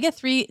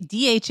omega-3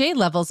 DHA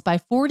levels by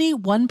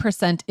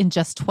 41% in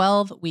just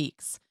 12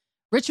 weeks.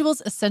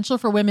 Ritual's Essential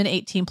for Women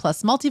 18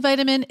 Plus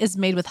multivitamin is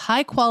made with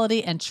high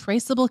quality and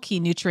traceable key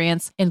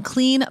nutrients in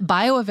clean,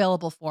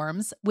 bioavailable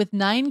forms with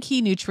 9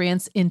 key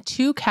nutrients in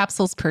 2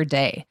 capsules per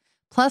day.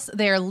 Plus,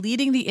 they are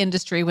leading the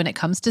industry when it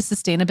comes to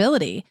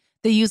sustainability.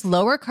 They use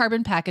lower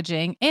carbon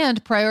packaging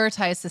and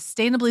prioritize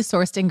sustainably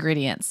sourced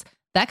ingredients.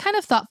 That kind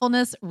of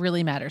thoughtfulness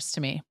really matters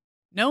to me.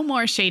 No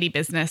more shady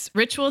business.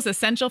 Ritual's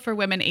Essential for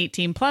Women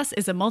 18 Plus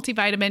is a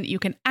multivitamin you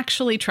can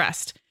actually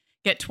trust.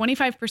 Get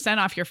 25%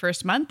 off your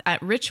first month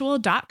at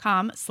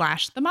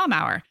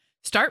ritual.com/themomhour.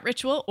 Start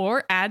Ritual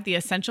or add the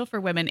Essential for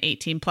Women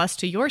 18 Plus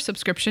to your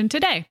subscription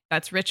today.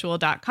 That's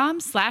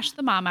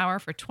ritual.com/themomhour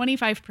for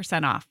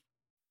 25% off.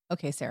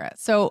 Okay, Sarah.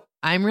 So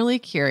I'm really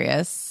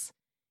curious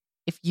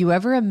if you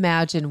ever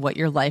imagine what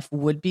your life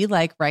would be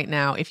like right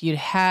now if you'd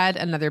had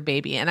another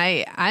baby. And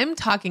I'm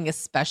talking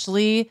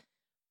especially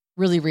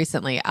really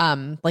recently,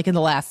 like in the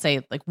last,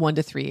 say, like 1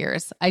 to 3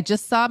 years. I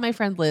just saw my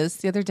friend Liz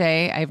the other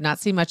day. I have not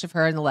seen much of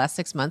her in the last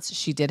 6 months.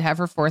 She did have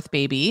her 4th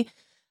baby,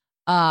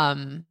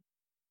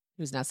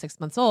 who's now 6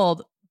 months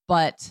old.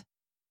 But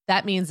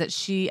that means that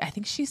I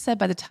think she said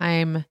by the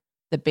time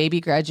the baby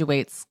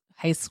graduates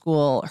high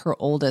school, her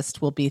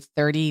oldest will be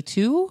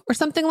 32 or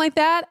something like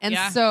that. And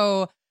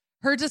so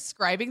her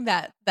describing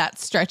that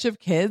stretch of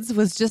kids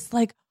was just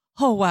like,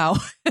 oh, wow.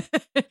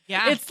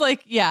 Yeah. It's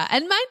like, yeah.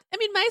 And my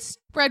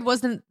spread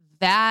wasn't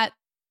that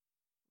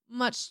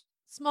much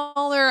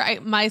smaller.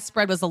 My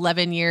spread was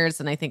 11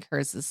 years and I think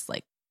hers is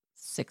like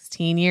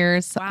 16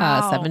 years,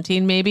 wow.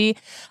 17 maybe.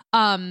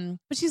 But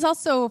she's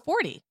also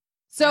 40.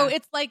 So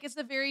it's just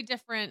a very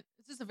different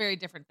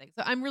thing.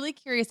 So I'm really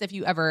curious if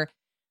you ever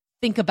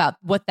think about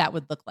what that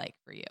would look like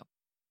for you.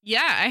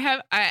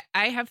 Yeah,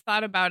 I have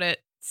thought about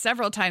it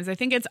several times. I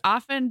think it's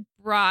often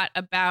brought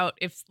about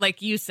if,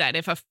 like you said,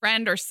 if a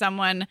friend or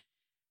someone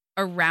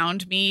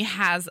around me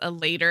has a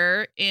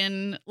later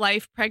in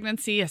life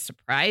pregnancy, a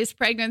surprise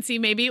pregnancy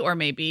maybe, or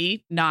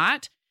maybe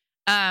not.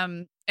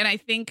 And I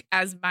think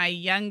as my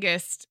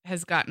youngest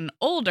has gotten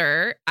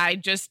older, I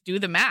just do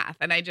the math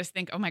and I just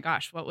think, oh my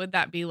gosh, what would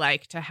that be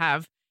like to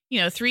have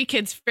 3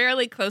 kids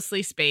fairly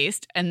closely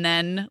spaced and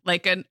then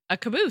like a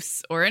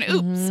caboose or an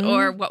oops,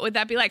 or what would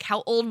that be like?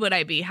 How old would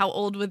I be? How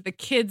old would the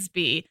kids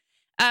be?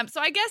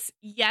 So I guess,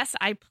 yes,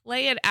 I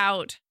play it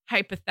out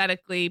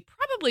hypothetically,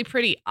 probably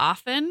pretty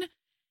often.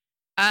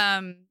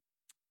 And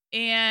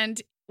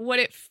what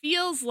it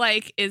feels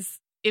like is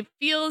it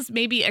feels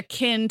maybe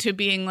akin to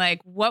being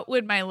like, what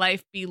would my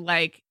life be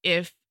like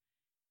if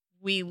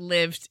we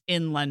lived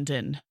in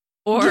London?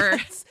 Or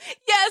yes,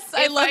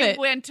 I love it. I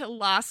went to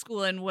law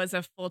school and was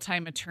a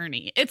full-time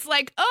attorney. It's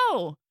like,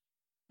 oh,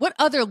 what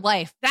other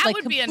life? That like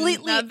would be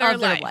completely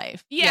another other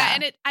life. Yeah,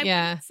 and I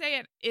wouldn't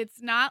say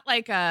it's not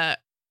like a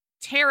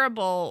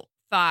terrible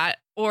thought,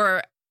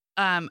 or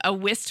a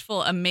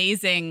wistful,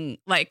 amazing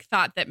like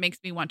thought that makes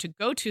me want to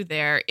go to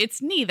there.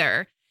 It's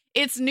neither.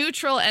 It's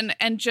neutral and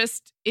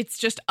it's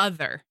just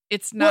other.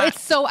 It's not. Well,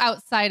 it's so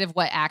outside of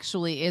what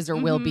actually is or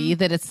will be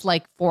that it's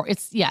like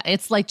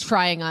it's like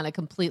trying on a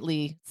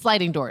completely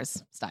sliding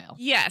doors style.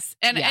 Yes,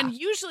 and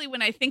usually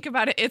when I think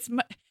about it,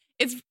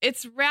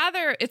 it's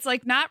rather it's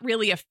like not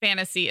really a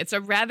fantasy. It's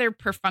a rather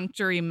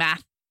perfunctory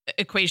math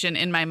equation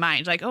in my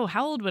mind. Like, oh,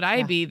 how old would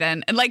I be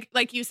then? And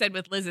like you said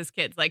with Liz's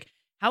kids, like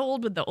how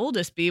old would the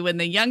oldest be when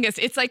the youngest?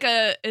 It's like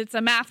it's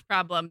a math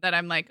problem that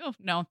I'm like, oh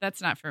no,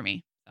 that's not for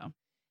me. So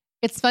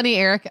it's funny,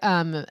 Eric,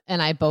 and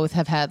I both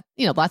have had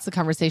lots of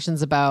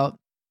conversations about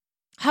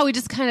how we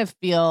just kind of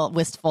feel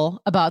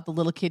wistful about the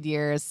little kid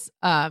years,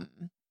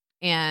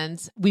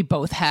 and we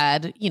both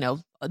had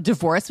a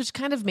divorce, which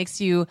kind of makes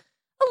you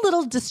a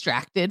little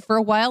distracted for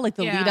a while, like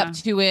the lead up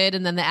to it,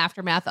 and then the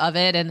aftermath of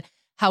it, and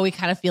how we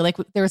kind of feel like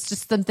there was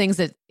just some things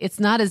that it's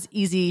not as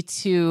easy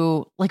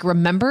to like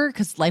remember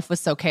because life was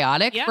so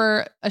chaotic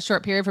for a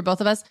short period for both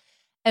of us.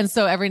 And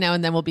so every now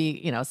and then we'll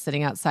be,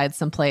 sitting outside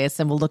someplace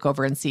and we'll look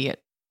over and see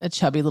a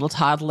chubby little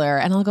toddler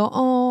and I'll go,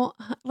 oh,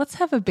 let's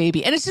have a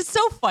baby. And it's just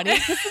so funny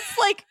because it's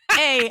like,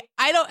 hey,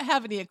 I don't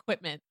have any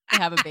equipment to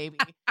have a baby.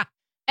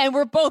 And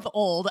we're both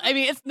old. I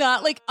mean, it's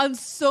not like on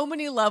so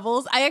many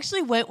levels. I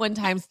actually went one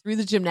time through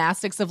the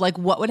gymnastics of like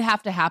what would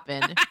have to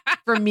happen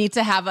for me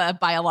to have a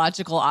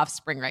biological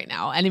offspring right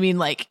now. And I mean,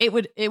 like it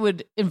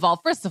would involve,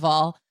 first of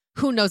all,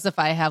 who knows if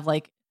I have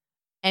like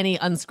any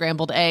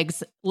unscrambled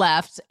eggs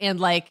left and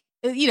like,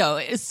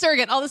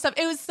 surrogate, all this stuff.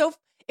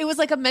 It was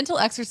like a mental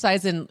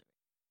exercise in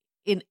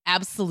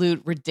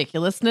absolute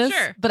ridiculousness.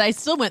 Sure. But I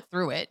still went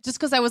through it just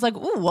because I was like,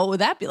 ooh, what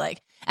would that be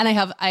like? And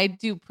I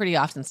do pretty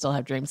often still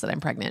have dreams that I'm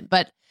pregnant,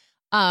 but,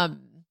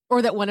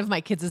 or that one of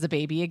my kids is a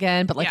baby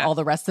again, but like all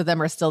the rest of them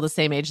are still the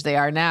same age they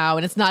are now.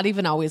 And it's not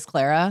even always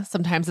Clara.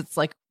 Sometimes it's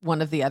like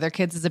one of the other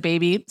kids is a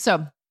baby.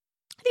 So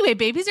anyway,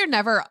 babies are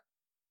never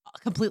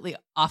completely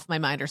off my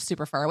mind or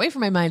super far away from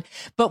my mind,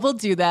 but we'll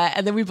do that.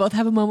 And then we both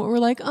have a moment where we're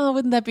like, oh,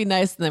 wouldn't that be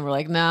nice? And then we're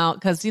like, no,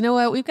 because you know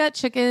what? We've got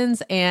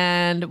chickens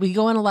and we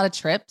go on a lot of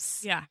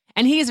trips. Yeah.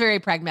 And he's very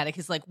pragmatic.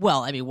 He's like,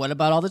 well, I mean, what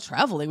about all the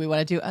traveling we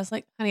want to do? I was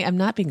like, honey, I'm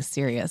not being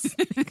serious.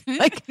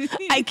 Like,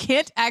 I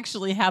can't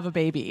actually have a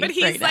baby. But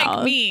he's right like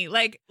now. me,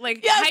 like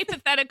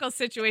hypothetical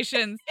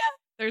situations.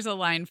 There's a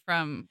line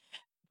from,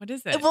 what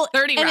is it? Well,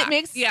 30 Rock.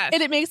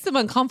 And it makes him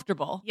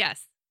uncomfortable.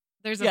 Yes.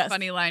 There's a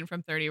funny line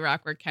from 30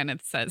 Rock where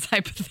Kenneth says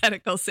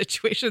hypothetical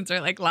situations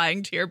are like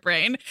lying to your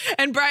brain.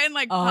 And Brian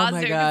paused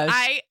it.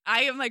 I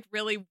am like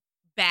really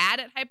bad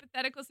at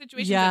hypothetical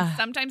situations. Yeah. And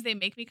sometimes they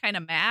make me kind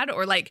of mad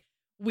or like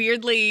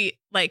weirdly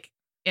like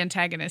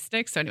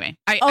antagonistic. So anyway,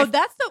 that's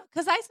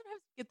because I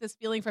sometimes get this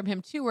feeling from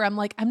him too, where I'm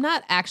like, I'm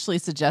not actually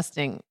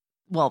suggesting,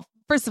 well,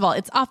 first of all,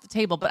 it's off the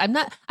table, but I'm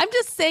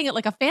just saying it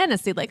like a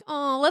fantasy, like,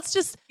 oh, let's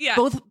just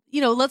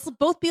let's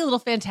both be a little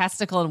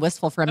fantastical and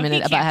wistful for a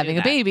minute about having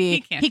a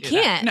baby. He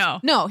can't.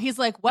 No. He's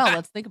like, well,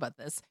 let's think about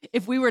this.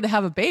 If we were to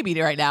have a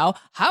baby right now,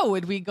 how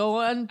would we go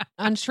on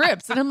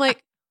trips? And I'm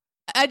like,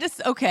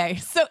 okay.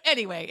 So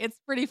anyway, it's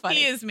pretty funny.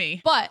 He is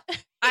me, but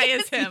I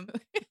is him.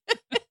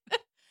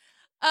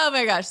 Oh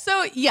my gosh.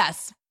 So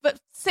yes, but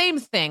same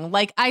thing.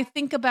 Like I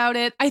think about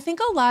it. I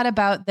think a lot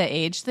about the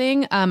age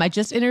thing. I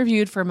just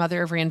interviewed for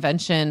Mother of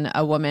Reinvention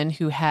a woman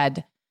who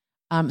had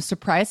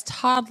surprise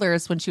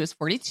toddlers when she was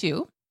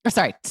 42. Or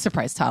sorry,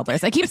 surprise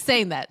toddlers. I keep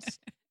saying that.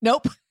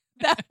 Nope.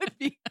 That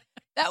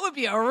would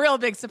be a real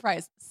big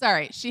surprise.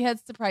 Sorry. She had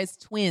surprise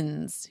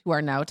twins who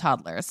are now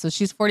toddlers. So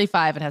she's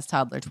 45 and has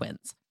toddler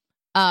twins.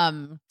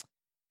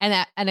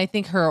 And I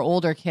think her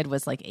older kid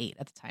was like 8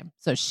 at the time.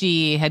 So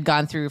she had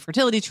gone through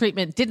fertility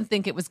treatment, didn't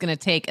think it was going to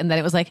take. And then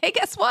it was like, hey,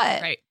 guess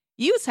what? Right.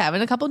 You was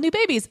having a couple new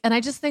babies. And I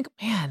just think,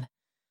 man,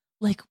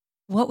 like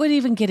what would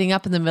even getting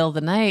up in the middle of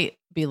the night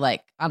be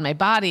like on my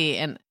body?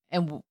 And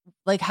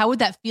like, how would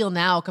that feel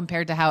now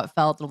compared to how it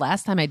felt the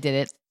last time I did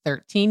it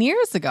 13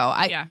 years ago?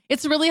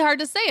 It's really hard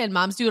to say. And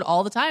moms do it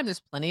all the time.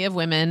 There's plenty of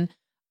women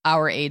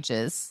our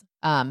ages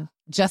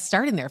just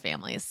starting their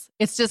families.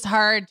 It's just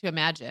hard to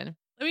imagine.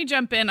 Let me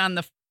jump in on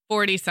the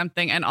 40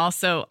 something and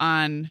also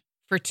on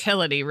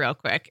fertility real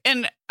quick.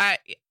 And I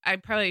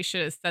probably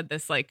should have said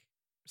this like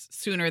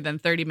sooner than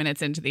 30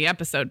 minutes into the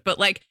episode, but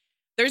like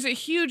there's a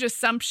huge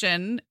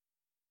assumption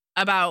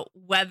about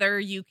whether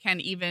you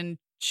can even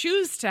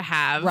choose to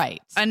have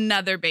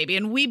another baby.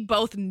 And we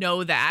both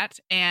know that.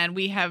 And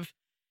we have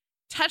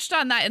touched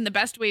on that in the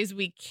best ways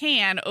we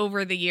can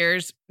over the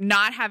years,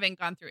 not having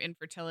gone through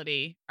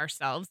infertility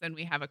ourselves. And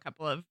we have a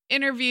couple of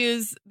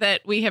interviews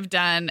that we have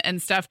done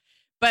and stuff.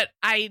 But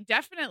I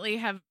definitely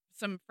have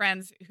some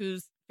friends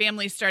whose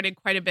families started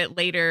quite a bit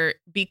later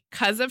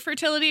because of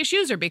fertility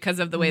issues or because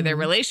of the way their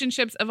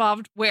relationships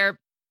evolved, where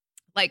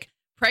like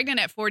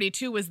pregnant at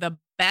 42 was the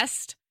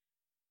best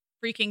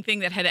freaking thing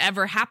that had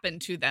ever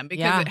happened to them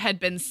because it had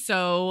been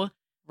so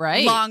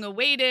right, long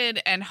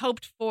awaited and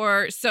hoped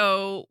for.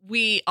 So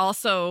we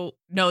also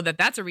know that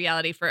that's a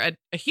reality for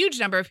a huge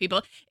number of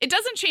people. It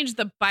doesn't change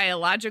the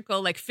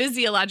biological, like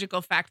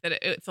physiological fact that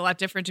it's a lot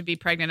different to be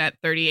pregnant at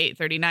 38,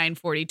 39,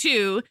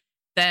 42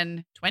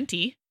 than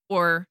 20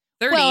 or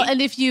 30. Well,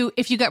 and if you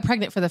got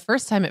pregnant for the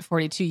first time at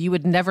 42, you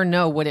would never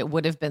know what it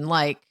would have been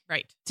like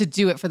to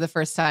do it for the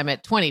first time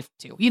at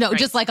 22.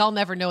 Just like I'll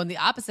never know in the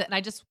opposite. And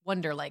I just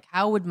wonder, like,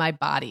 how would my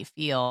body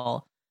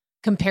feel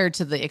compared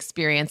to the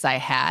experience I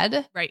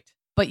had? Right.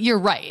 But you're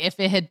right. If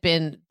it had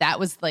been, that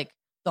was like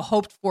the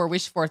hoped for,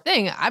 wished for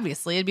thing,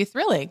 obviously it'd be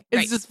thrilling.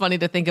 It's just funny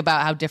to think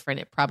about how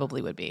different it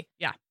probably would be.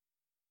 Yeah.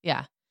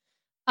 Yeah.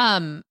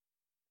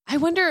 I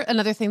wonder,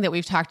 another thing that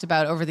we've talked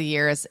about over the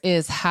years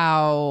is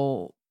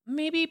how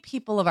maybe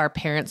people of our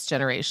parents'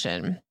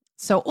 generation,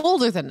 so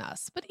older than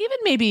us, but even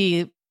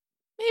maybe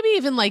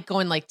even like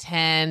going like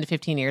 10 to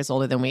 15 years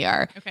older than we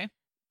are, okay,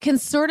 can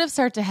sort of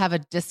start to have a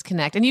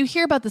disconnect. And you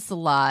hear about this a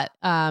lot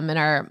in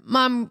our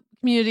mom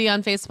community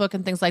on Facebook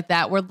and things like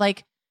that, where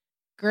like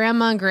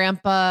grandma and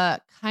grandpa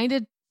kind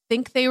of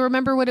think they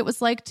remember what it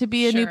was like to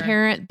be a new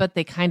parent, but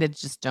they kind of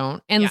just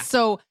don't. And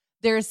so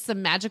there's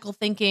some magical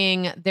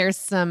thinking. There's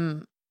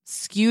some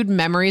skewed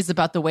memories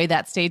about the way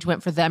that stage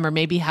went for them, or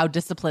maybe how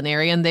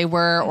disciplinarian they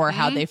were, or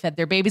how they fed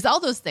their babies, all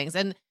those things.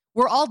 And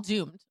we're all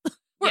doomed.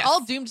 We're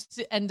all doomed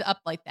to end up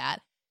like that.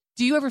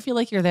 Do you ever feel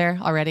like you're there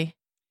already?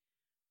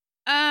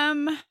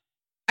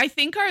 I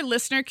think our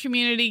listener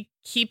community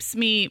keeps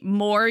me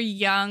more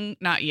young,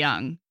 not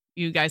young.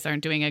 You guys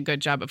aren't doing a good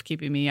job of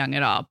keeping me young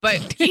at all,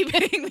 but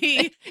keeping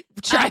me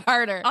try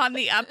harder on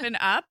the up and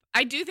up.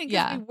 I do think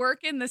if we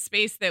work in the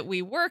space that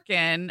we work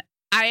in,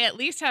 I at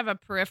least have a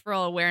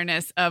peripheral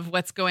awareness of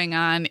what's going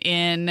on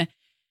in,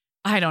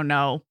 I don't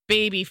know,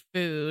 baby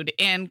food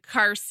and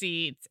car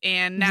seats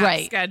and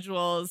nap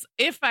schedules.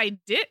 If I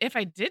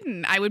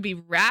didn't, I would be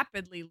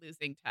rapidly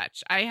losing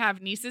touch. I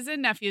have nieces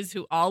and nephews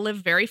who all live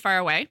very far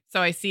away.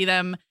 So I see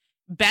them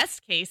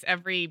best case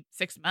every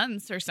 6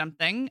 months or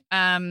something.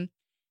 And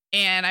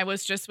I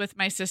was just with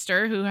my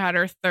sister who had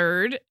her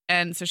third.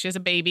 And so she has a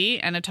baby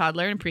and a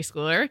toddler and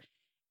preschooler.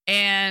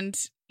 And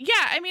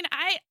yeah, I mean,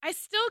 I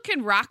still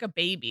can rock a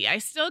baby. I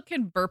still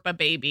can burp a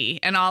baby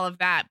and all of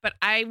that. But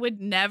I would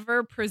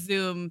never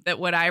presume that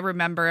what I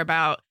remember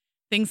about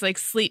things like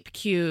sleep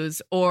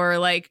cues, or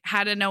like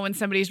how to know when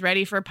somebody's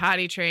ready for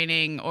potty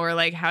training, or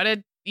like how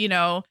to,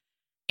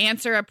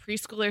 answer a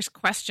preschooler's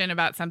question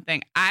about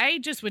something. I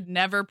just would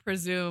never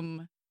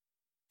presume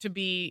to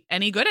be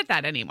any good at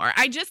that anymore.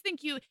 I just think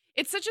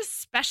it's such a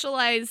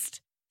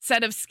specialized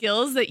set of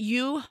skills that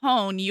you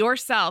hone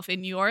yourself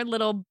in your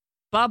little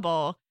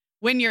bubble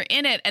when you're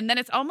in it. And then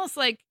it's almost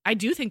like, I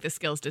do think the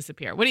skills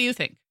disappear. What do you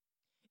think?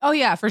 Oh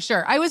yeah, for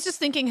sure. I was just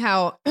thinking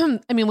how,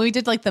 when we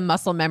did like the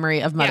muscle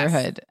memory of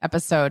motherhood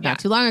episode not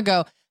too long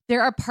ago,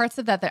 there are parts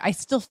of that I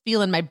still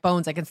feel in my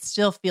bones. I can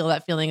still feel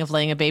that feeling of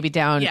laying a baby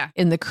down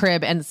in the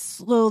crib and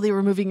slowly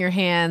removing your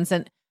hands.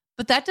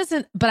 But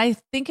I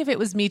think if it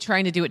was me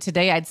trying to do it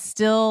today, I'd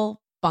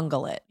still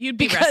bungle it. You'd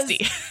be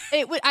rusty.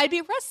 I'd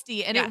be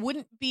rusty, and it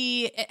wouldn't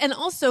be, and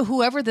also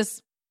whoever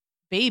this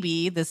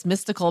baby, this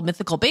mythical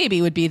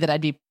baby would be that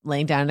I'd be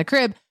laying down in a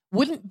crib,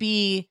 wouldn't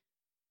be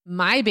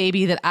my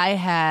baby that I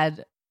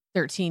had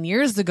 13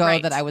 years ago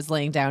that I was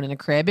laying down in a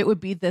crib. It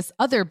would be this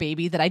other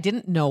baby that I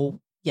didn't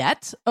know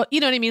yet. You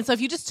know what I mean? So if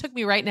you just took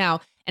me right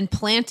now and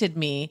planted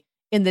me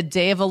in the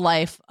day of a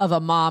life of a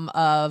mom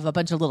of a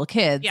bunch of little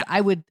kids, I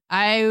would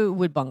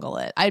bungle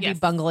it. I'd be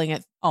bungling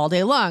it all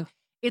day long.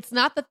 It's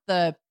not that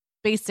the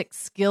basic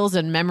skills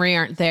and memory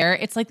aren't there.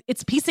 It's like,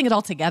 it's piecing it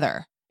all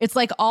together. It's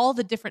like all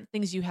the different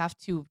things you have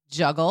to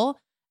juggle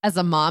as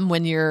a mom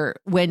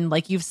when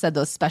like you've said,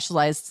 those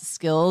specialized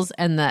skills,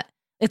 and that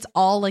it's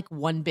all like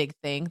one big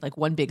thing, like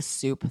one big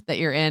soup that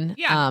you're in.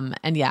 Yeah.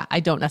 I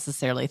don't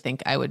necessarily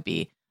think I would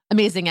be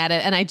amazing at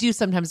it. And I do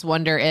sometimes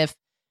wonder if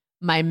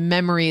my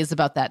memories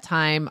about that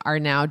time are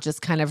now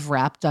just kind of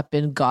wrapped up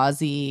in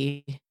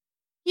gauzy,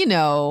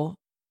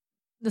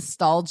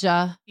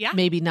 nostalgia. Yeah.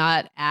 Maybe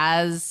not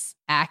as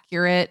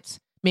accurate.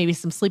 Maybe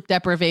some sleep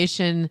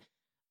deprivation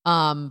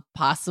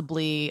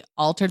possibly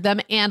altered them.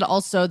 And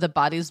also the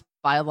body's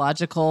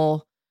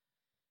biological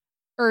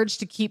urge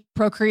to keep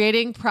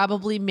procreating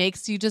probably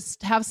makes you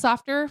just have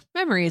softer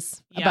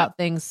memories about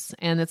things.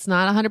 And it's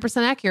not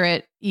 100%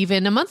 accurate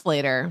even a month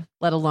later,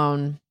 let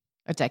alone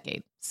a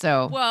decade.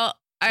 So, well,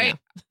 I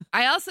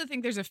also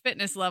think there's a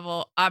fitness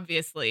level,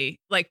 obviously,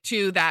 like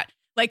to that.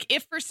 Like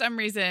if for some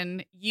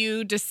reason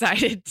you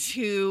decided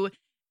to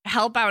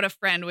help out a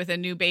friend with a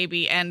new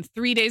baby and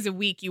 3 days a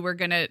week you were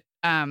going to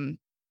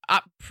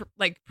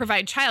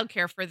provide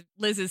childcare for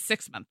Liz's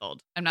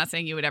 6-month-old. I'm not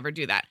saying you would ever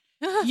do that.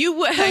 You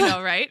would. I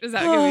know, right? Does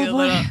that give you a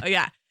little?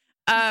 Yeah.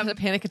 A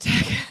panic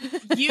attack.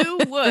 You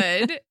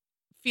would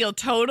feel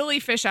totally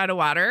fish out of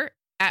water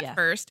at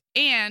first,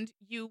 and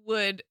you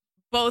would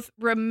both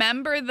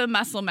remember the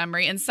muscle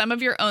memory, and some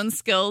of your own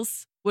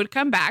skills would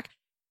come back.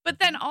 But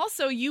then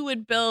also you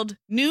would build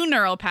new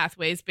neural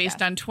pathways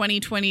based on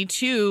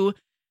 2022,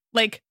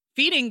 like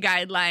feeding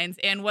guidelines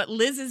and what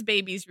Liz's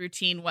baby's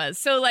routine was.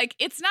 So like,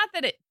 it's not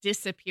that it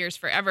disappears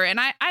forever. And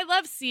I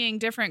love seeing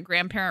different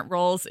grandparent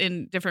roles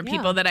in different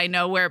people that I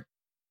know where,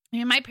 I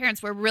mean, my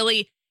parents were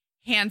really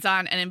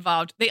hands-on and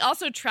involved. They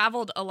also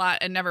traveled a lot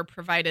and never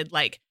provided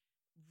like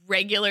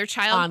regular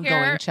ongoing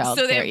childcare.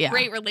 So they have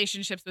great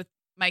relationships with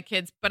my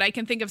kids. But I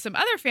can think of some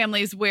other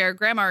families where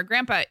grandma or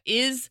grandpa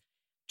is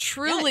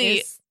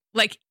truly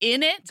like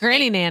in it.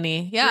 Granny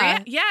nanny.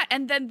 Yeah. Yeah.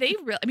 And then they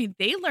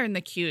learn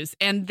the cues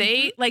and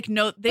they like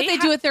know they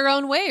do it their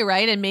own way.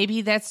 Right. And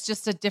maybe that's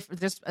just a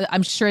different,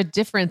 I'm sure a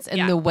difference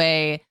in the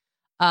way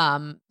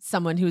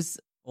someone who's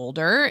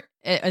older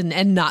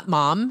and not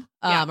mom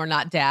or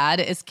not dad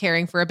is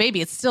caring for a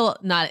baby. It's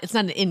not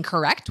an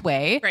incorrect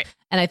way. Right.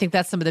 And I think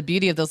that's some of the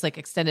beauty of those like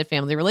extended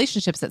family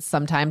relationships that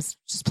sometimes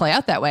just play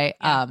out that way.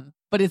 Yeah.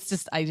 But it's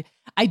just,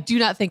 I do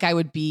not think I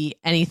would be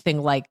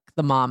anything like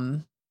the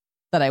mom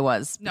that I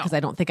was because I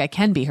don't think I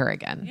can be her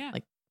again. Yeah.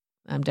 Like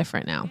I'm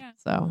different now. Yeah.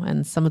 So,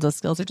 and some of those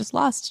skills are just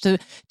lost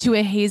to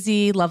a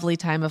hazy, lovely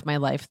time of my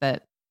life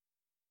that,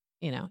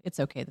 it's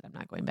okay that I'm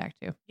not going back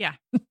to. Yeah.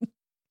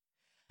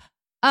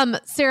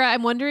 Sarah,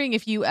 I'm wondering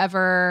if you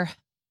ever,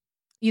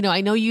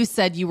 I know you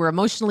said you were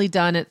emotionally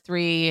done at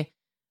 3.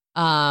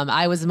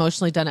 I was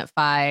emotionally done at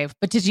 5,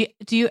 but do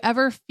you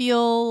ever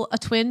feel a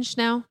twinge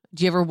now?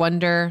 Do you ever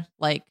wonder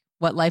like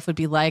what life would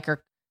be like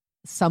or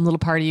some little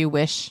part of you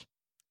wish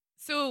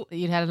that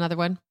you'd had another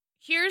one?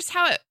 Here's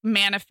how it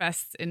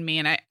manifests in me.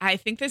 And I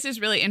think this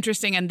is really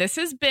interesting. And this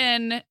has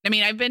been,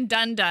 I've been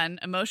done,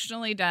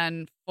 emotionally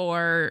done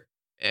for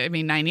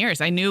 9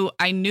 years. I knew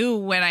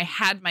when I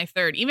had my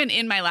 3rd, even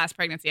in my last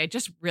pregnancy, I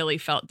just really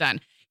felt done.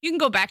 You can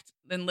go back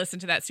and listen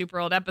to that super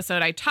old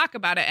episode. I talk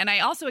about it. And I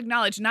also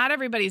acknowledge not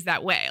everybody's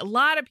that way. A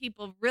lot of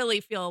people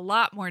really feel a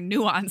lot more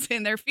nuance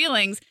in their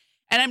feelings.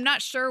 And I'm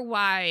not sure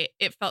why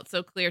it felt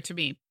so clear to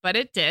me, but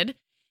it did.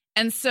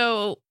 And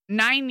so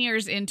 9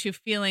 years into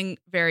feeling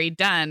very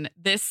done,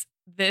 this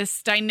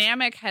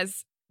dynamic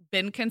has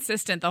been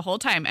consistent the whole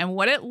time. And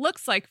what it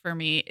looks like for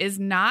me is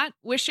not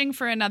wishing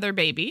for another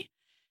baby,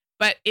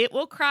 but it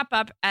will crop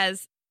up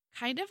as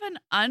kind of an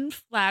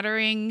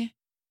unflattering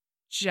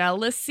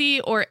jealousy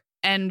or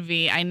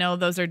envy. I know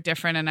those are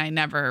different and I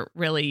never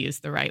really use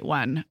the right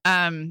one.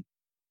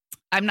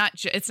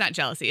 It's not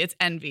jealousy, it's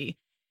envy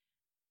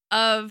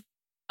of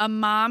a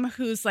mom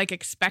who's like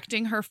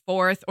expecting her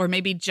 4th or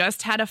maybe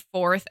just had a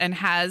 4th and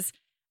has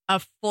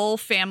a full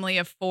family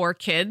of 4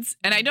 kids.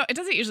 And it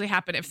doesn't usually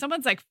happen. If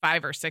someone's like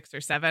 5 or 6 or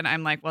 7,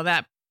 I'm like, well,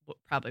 that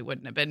probably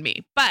wouldn't have been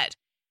me. But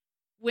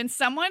when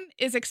someone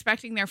is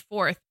expecting their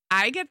 4th,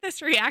 I get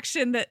this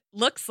reaction that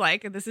looks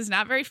like, and this is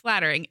not very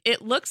flattering,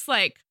 it looks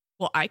like,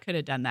 well, I could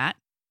have done that.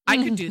 I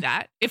could do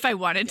that if I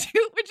wanted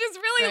to, which is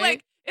really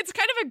like, it's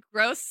kind of a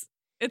gross,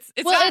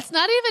 it's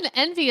not even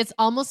envy. It's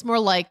almost more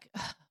like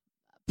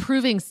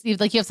proving,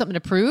 like you have something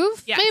to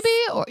prove, maybe?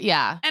 Or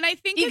and I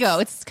think ego.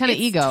 It's kind of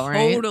ego,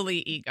 right? Totally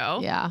ego.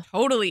 Yeah.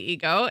 Totally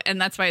ego.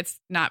 And that's why it's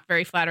not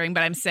very flattering,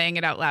 but I'm saying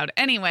it out loud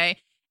anyway.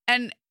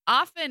 And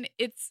often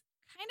it's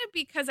kind of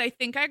because I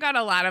think I got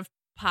a lot of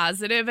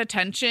positive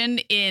attention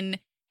in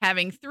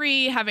having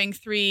three,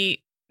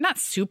 not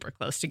super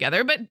close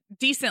together, but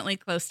decently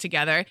close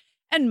together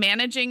and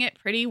managing it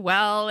pretty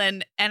well.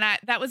 And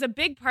that was a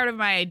big part of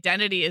my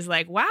identity is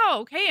like, wow,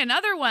 okay,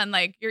 another one.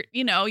 Like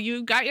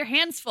you got your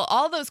hands full.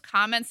 All those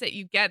comments that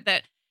you get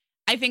that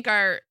I think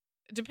are,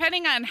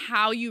 depending on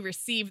how you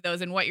receive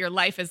those and what your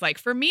life is like.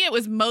 For me, it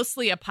was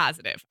mostly a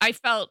positive. I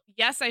felt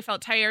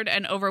tired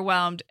and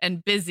overwhelmed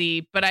and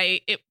busy, but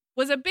it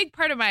was a big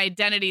part of my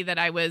identity that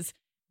I was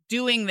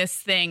doing this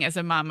thing as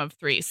a mom of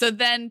 3. So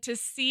then to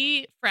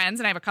see friends,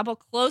 and I have a couple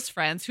close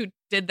friends who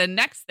did the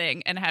next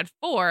thing and had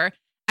 4,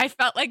 I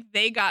felt like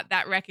they got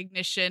that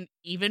recognition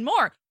even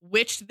more,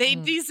 which they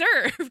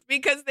deserved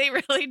because they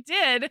really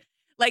did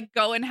like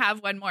go and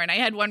have one more. And I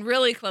had one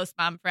really close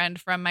mom friend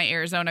from my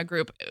Arizona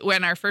group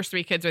when our first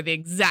 3 kids were the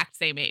exact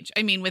same age.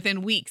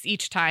 Within weeks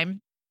each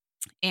time.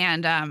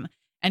 And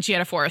she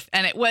had a 4th.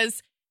 And it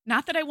was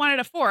not that I wanted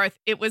a 4th.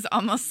 It was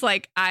almost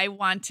like I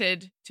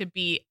wanted to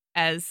be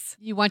as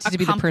you wanted to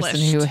be the person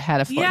who had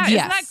a 4th. Yeah, isn't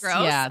that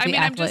gross? Yeah,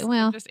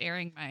 I'm just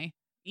airing my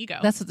ego.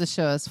 That's what the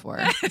show is for.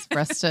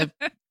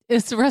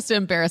 It's for us to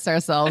embarrass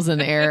ourselves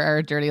and air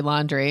our dirty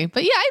laundry.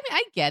 But yeah,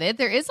 I get it.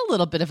 There is a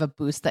little bit of a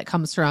boost that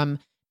comes from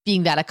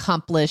being that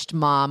accomplished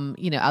mom,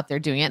 out there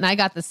doing it. And I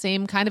got the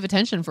same kind of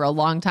attention for a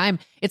long time.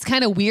 It's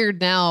kind of weird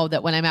now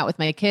that when I'm out with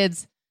my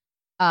kids,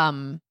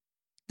 they're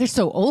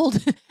so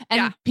old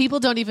and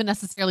people don't even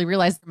necessarily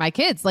realize they're my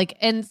kids. Like,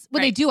 and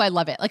when they do, I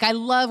love it. Like, I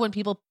love when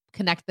people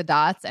connect the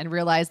dots and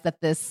realize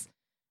that this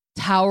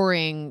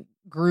towering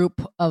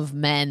group of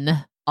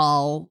men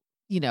all,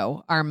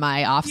 are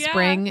my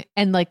offspring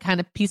and like kind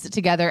of piece it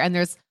together. And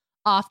there's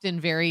often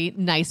very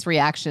nice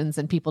reactions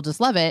and people just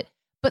love it.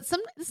 But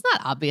it's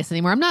not obvious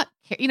anymore. I'm not,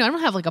 I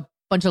don't have like a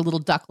bunch of little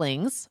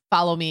ducklings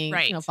follow me,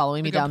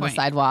 following me down the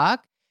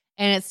sidewalk.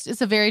 And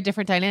it's a very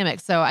different dynamic.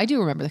 So I do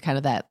remember the kind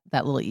of that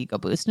little ego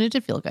boost, and it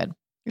did feel good.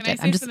 Can I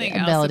say something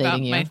else about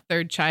my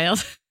third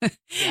child?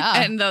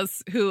 Yeah. And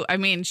those who, I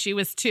mean, she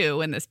was 2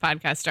 when this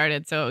podcast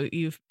started. So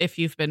if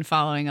you've been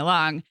following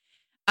along,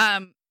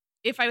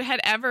 if I had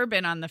ever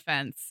been on the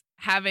fence,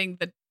 having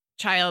the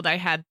child I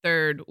had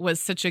third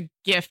was such a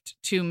gift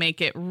to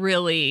make it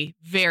really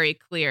very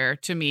clear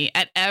to me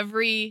at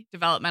every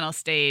developmental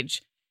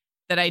stage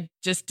that I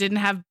just didn't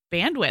have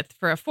bandwidth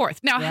for a fourth.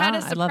 Now, had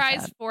a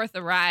surprise fourth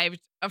arrived,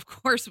 of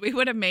course, we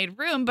would have made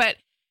room. But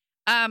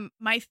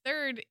my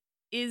third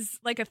is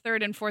like a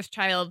third and fourth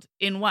child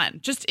in one,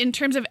 just in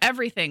terms of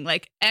everything,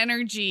 like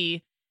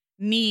energy,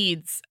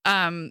 needs,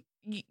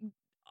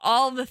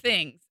 all the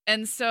things.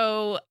 And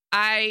so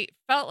I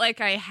felt like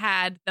I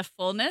had the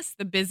fullness,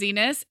 the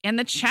busyness, and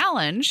the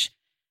challenge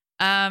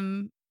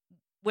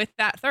with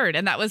that third.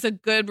 And that was a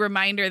good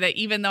reminder that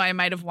even though I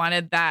might have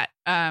wanted that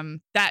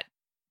that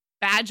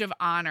badge of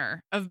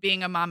honor of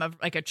being a mom of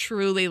like a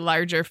truly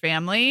larger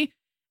family,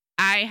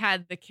 I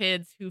had the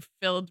kids who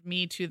filled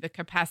me to the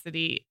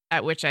capacity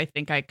at which I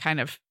think I kind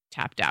of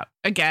tapped out.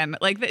 Again,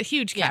 like the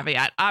huge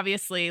caveat,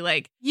 obviously,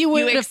 like you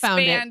would have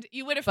found it.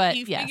 You would have,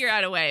 you figure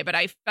out a way, but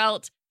I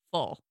felt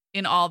full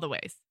in all the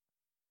ways.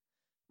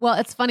 Well,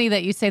 it's funny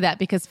that you say that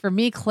because for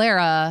me,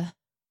 Clara,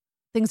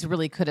 things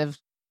really could have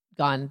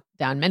gone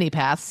down many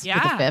paths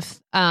with the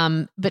fifth.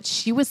 But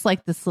she was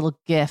like this little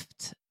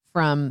gift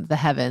from the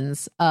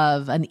heavens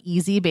of an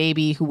easy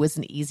baby who was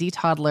an easy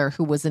toddler,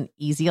 who was an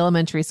easy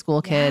elementary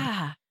school kid,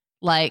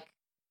 like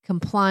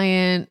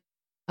compliant,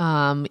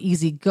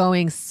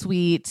 easygoing,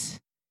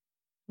 sweet,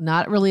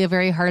 not really a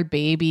very hard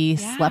baby,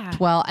 slept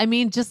well. I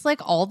mean, just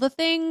like all the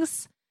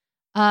things.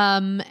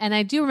 And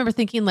I do remember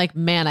thinking like,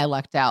 man, I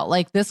lucked out.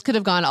 Like this could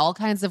have gone all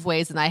kinds of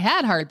ways. And I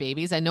had hard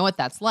babies. I know what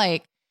that's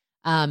like.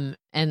 And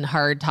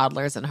hard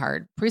toddlers and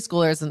hard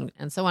preschoolers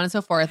and so on and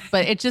so forth.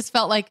 But it just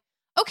felt like,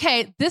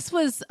 okay, this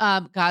was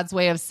God's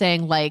way of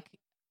saying like,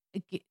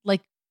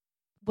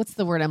 what's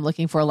the word I'm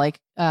looking for? Like,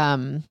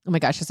 oh my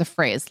gosh, there's a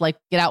phrase like,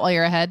 get out while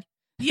you're ahead.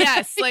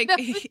 Yes, like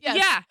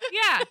yeah.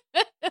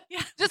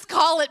 Just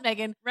call it,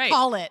 Megan. Right,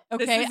 call it.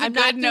 Okay, I'm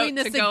not doing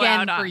this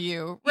again for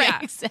you. Right, yeah.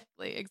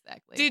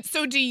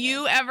 Exactly. Do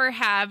you ever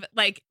have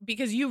like,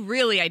 because you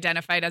really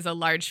identified as a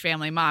large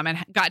family mom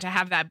and got to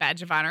have that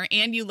badge of honor,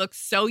 and you look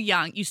so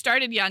young. You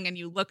started young, and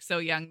you look so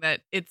young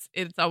that it's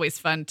always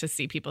fun to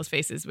see people's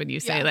faces when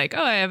you say like,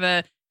 oh, I have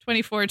a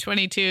 24,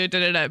 22,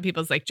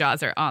 People's like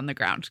jaws are on the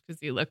ground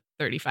because you look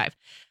 35.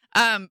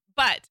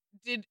 But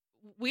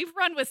we've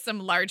run with some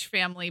large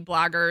family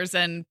bloggers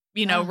and,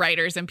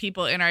 writers and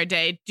people in our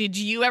day. Did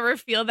you ever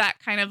feel that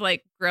kind of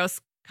like gross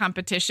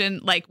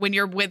competition, like when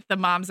you're with the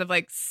moms of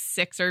like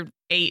 6 or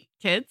 8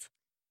 kids?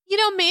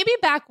 Maybe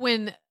back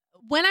when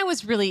I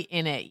was really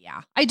in it.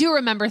 Yeah. I do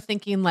remember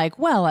thinking like,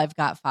 well, I've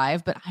got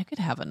 5, but I could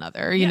have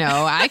another,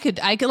 I could,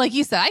 like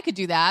you said, I could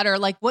do that. Or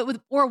like, what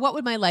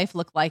would my life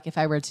look like if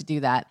I were to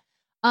do that?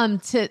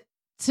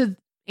 To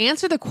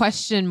answer the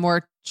question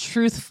more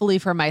truthfully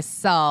for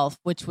myself,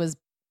 which was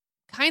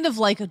kind of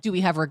like, do we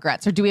have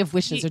regrets or do we have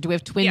wishes or do we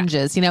have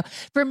twinges?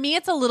 For me,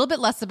 it's a little bit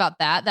less about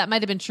that. That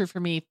might've been true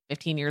for me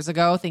 15 years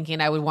ago, thinking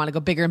I would want to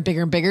go bigger and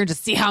bigger and bigger to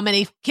see how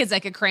many kids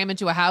I could cram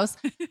into a house.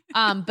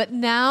 But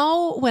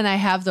now when I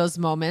have those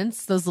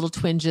moments, those little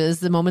twinges,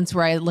 the moments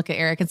where I look at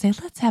Eric and say,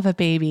 let's have a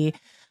baby,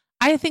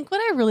 I think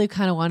what I really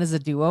kind of want is a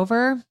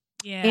do-over.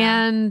 Yeah.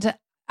 And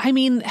I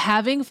mean,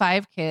 having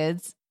 5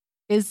 kids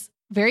is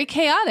very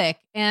chaotic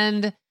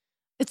and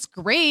it's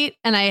great.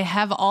 And I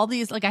have all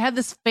these, like I have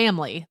this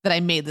family that I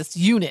made, this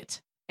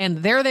unit, and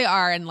there they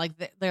are. And like,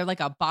 they're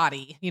like a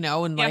body,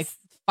 and like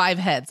 5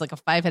 heads, like a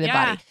 5-headed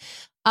body.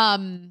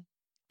 And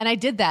I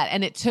did that.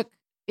 And it took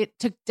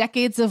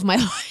decades of my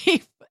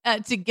life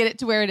to get it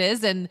to where it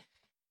is. And,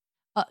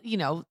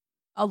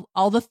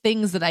 all the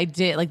things that I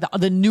did, like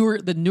the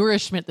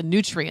nourishment, the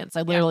nutrients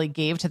I literally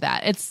gave to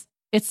that. It's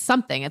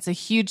something, it's a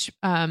huge,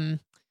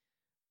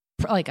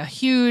 like a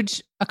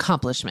huge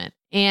accomplishment.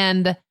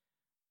 And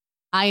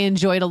I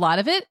enjoyed a lot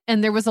of it.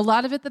 And there was a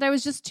lot of it that I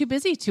was just too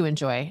busy to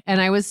enjoy.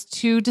 And I was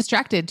too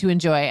distracted to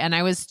enjoy. And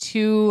I was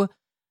too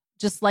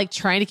just like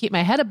trying to keep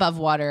my head above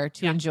water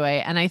to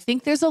enjoy. And I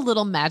think there's a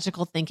little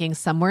magical thinking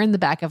somewhere in the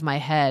back of my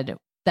head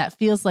that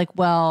feels like,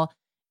 well,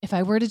 if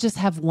I were to just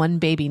have one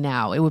baby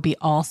now, it would be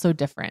all so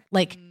different.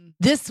 Like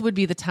this would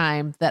be the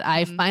time that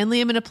I finally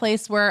am in a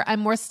place where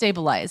I'm more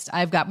stabilized.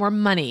 I've got more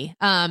money.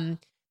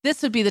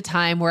 This would be the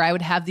time where I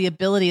would have the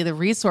ability, the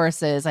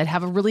resources. I'd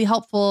have a really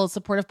helpful,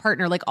 supportive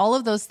partner. Like all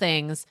of those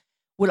things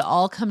would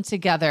all come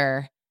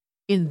together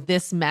in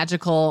this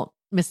magical,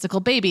 mystical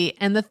baby.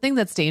 And the thing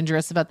that's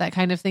dangerous about that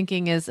kind of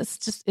thinking is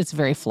it's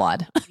very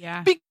flawed.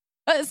 Yeah.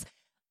 Because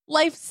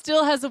life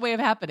still has a way of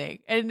happening.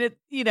 And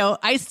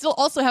I still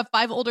also have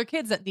 5 older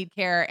kids that need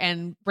care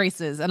and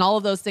braces and all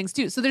of those things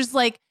too. So there's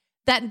like,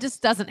 that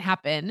just doesn't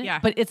happen. Yeah.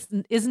 But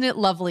isn't it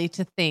lovely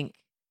to think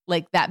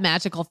like that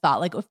magical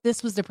thought, like if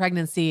this was the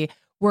pregnancy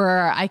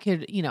where I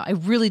could, I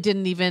really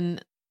didn't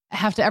even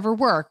have to ever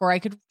work, or I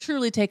could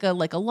truly take a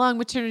long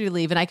maternity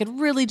leave and I could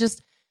really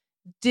just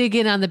dig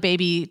in on the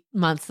baby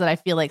months that I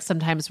feel like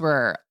sometimes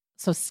were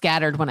so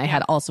scattered when I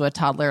had also a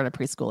toddler and a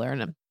preschooler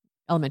and an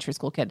elementary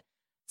school kid.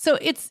 So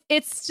it's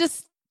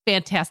just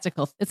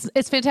fantastical.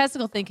 It's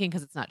fantastical thinking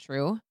because it's not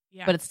true,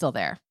 but it's still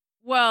there.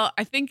 Well,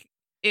 I think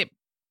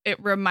it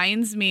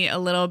reminds me a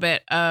little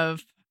bit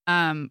of,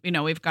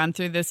 we've gone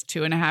through this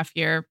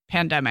 2.5-year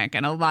pandemic,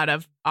 and a lot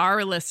of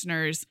our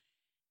listeners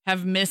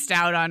have missed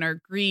out on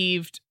or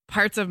grieved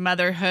parts of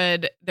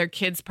motherhood, their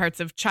kids' parts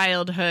of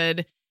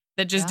childhood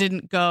that just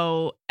didn't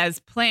go as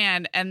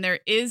planned. And there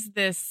is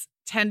this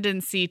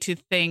tendency to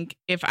think,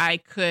 if I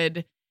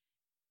could,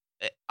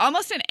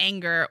 almost an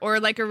anger or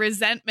like a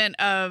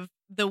resentment of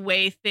the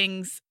way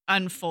things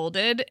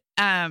unfolded.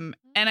 And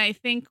I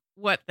think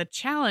what the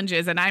challenge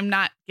is, and I'm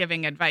not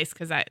giving advice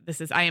because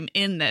I am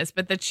in this,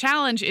 but the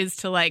challenge is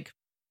to like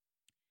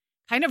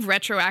kind of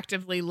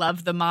retroactively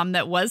love the mom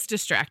that was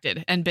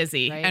distracted and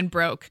busy and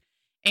broke.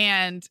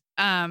 And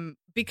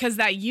because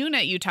that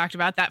unit you talked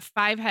about, that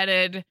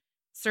 5-headed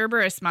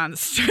Cerberus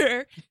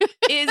monster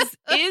is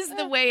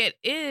the way it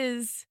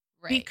is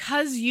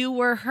because you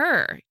were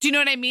her. Do you know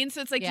what I mean?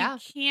 So it's like you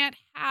can't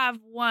have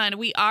one.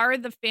 We are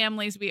the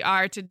families we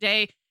are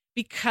today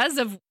because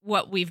of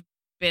what we've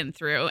been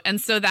through.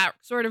 And so that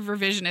sort of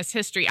revisionist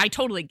history, I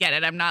totally get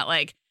it. I'm not,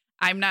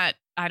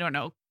 I don't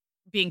know,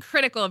 being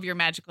critical of your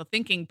magical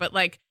thinking, but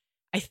like,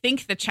 I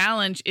think the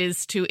challenge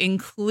is to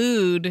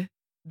include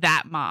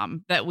that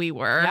mom that we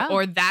were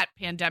or that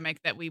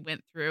pandemic that we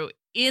went through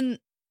in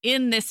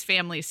this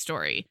family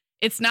story.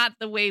 It's not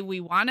the way we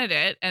wanted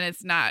it, and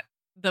it's not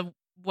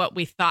what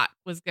we thought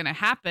was going to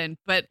happen,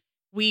 but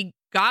we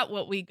got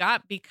what we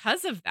got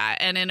because of that.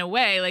 And in a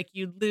way, like,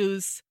 you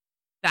lose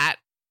that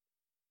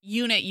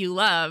unit you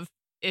love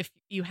if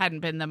you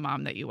hadn't been the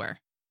mom that you were.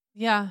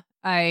 Yeah.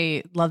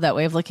 I love that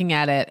way of looking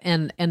at it.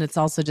 And it's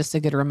also just a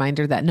good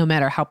reminder that no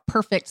matter how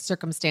perfect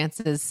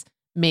circumstances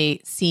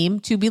may seem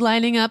to be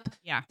lining up,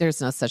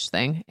 there's no such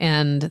thing.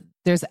 And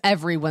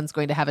everyone's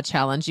going to have a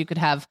challenge. You could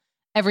have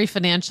every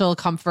financial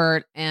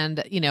comfort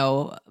and,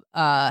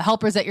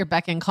 helpers at your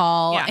beck and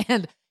call. Yeah.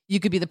 And you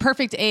could be the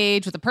perfect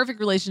age with the perfect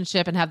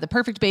relationship and have the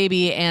perfect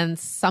baby, and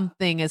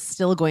something is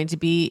still going to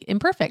be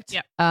imperfect.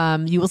 Yeah.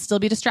 You will still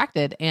be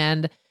distracted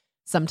and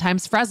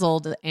sometimes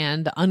frazzled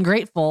and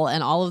ungrateful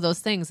and all of those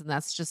things. And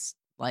that's just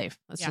life.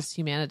 That's just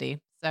humanity.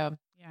 So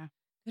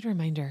good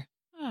reminder.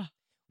 Oh.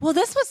 Well,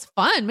 this was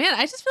fun, man.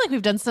 I just feel like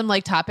we've done some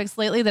like topics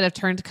lately that have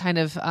turned kind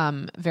of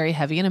very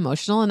heavy and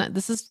emotional. And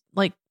this is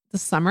like the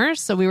summer.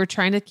 So we were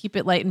trying to keep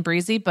it light and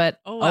breezy, but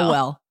oh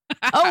well.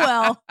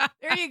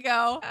 There you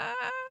go.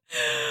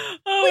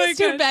 Please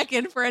tune back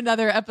in for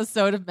another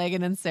episode of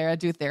Megan and Sarah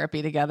do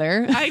therapy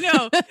together. I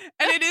know.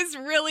 And it is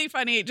really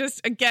funny.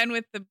 Just again,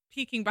 with the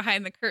peeking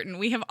behind the curtain,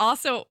 we have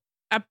also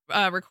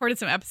recorded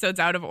some episodes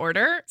out of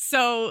order.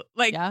 So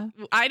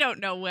I don't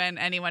know when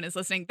anyone is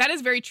listening. That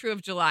is very true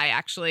of July,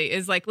 actually,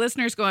 is like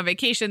listeners go on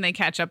vacation, they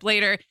catch up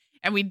later.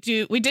 And we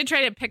did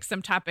try to pick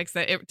some topics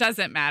that it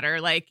doesn't matter,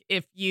 like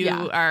if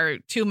you are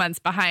 2 months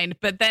behind.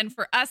 But then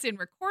for us in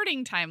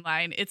recording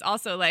timeline, it's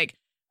also like,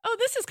 oh,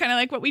 this is kind of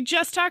like what we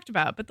just talked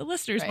about, but the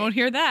listeners won't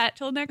hear that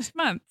till next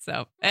month.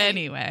 So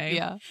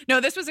anyway, no,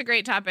 this was a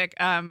great topic.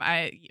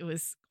 It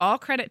was all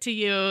credit to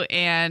you.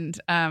 And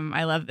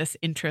I love this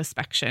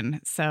introspection.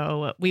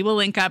 So we will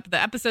link up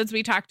the episodes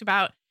we talked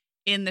about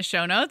in the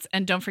show notes.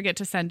 And don't forget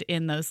to send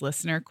in those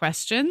listener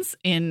questions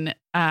in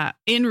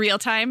real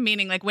time,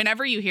 meaning like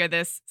whenever you hear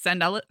this,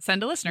 send a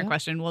listener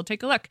question. We'll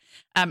take a look.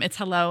 It's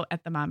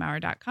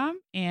hello@themomhour.com,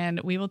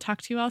 and we will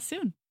talk to you all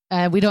soon.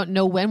 We don't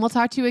know when we'll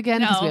talk to you again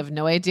because we have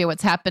no idea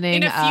what's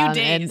happening. In a few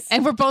days.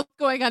 And we're both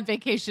going on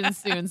vacation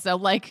soon. So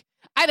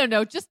I don't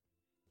know, just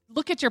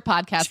look at your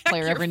podcast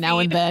player every now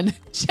and then.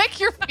 Check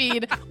your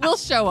feed. We'll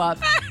show up.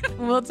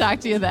 We'll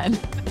talk to you then.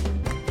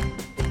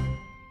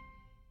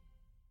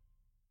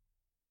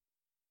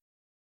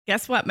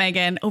 Guess what,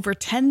 Megan? Over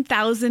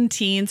 10,000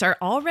 teens are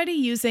already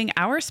using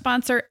our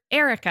sponsor,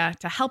 Erica,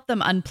 to help them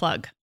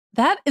unplug.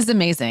 That is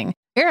amazing.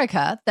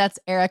 Erica, that's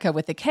Erica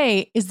with a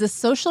K, is the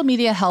social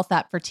media health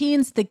app for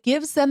teens that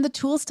gives them the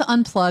tools to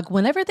unplug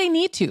whenever they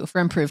need to for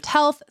improved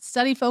health,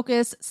 study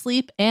focus,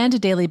 sleep,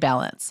 and daily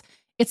balance.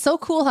 It's so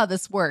cool how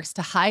this works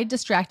to hide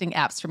distracting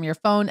apps from your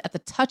phone at the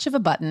touch of a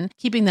button,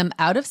 keeping them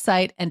out of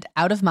sight and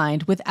out of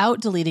mind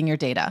without deleting your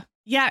data.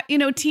 Yeah,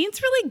 teens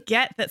really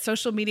get that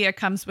social media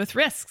comes with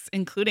risks,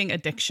 including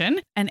addiction,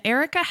 and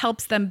Erica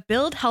helps them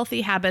build healthy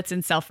habits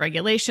and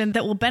self-regulation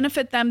that will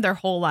benefit them their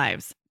whole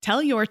lives.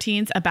 Tell your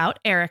teens about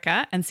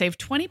Erica and save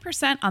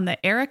 20% on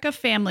the Erica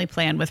family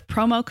plan with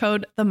promo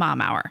code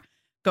TheMomHour.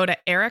 Go to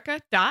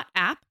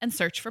erica.app and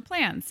search for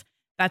plans.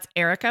 That's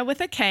Erica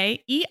with a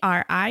K,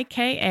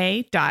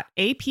 ERIKA.app,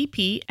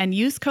 and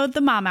use code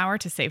TheMomHour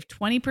to save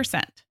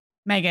 20%.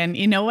 Megan,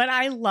 you know what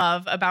I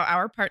love about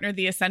our partner,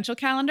 The Essential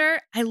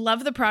Calendar? I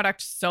love the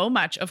product so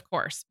much, of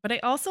course, but I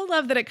also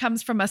love that it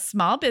comes from a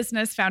small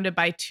business founded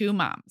by 2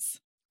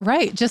 moms.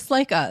 Right, just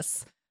like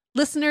us.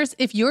 Listeners,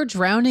 if you're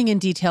drowning in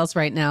details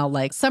right now,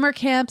 like summer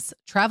camps,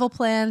 travel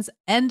plans,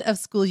 end of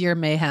school year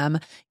mayhem,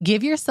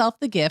 give yourself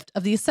the gift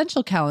of The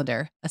Essential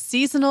Calendar, a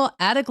seasonal,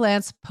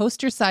 at-a-glance,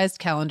 poster-sized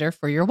calendar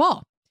for your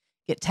wall.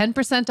 Get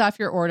 10% off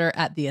your order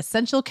at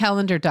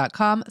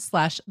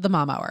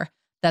theessentialcalendar.com/themomhour.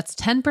 That's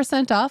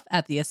 10% off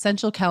at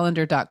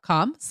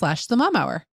theessentialcalendar.com/themomhour.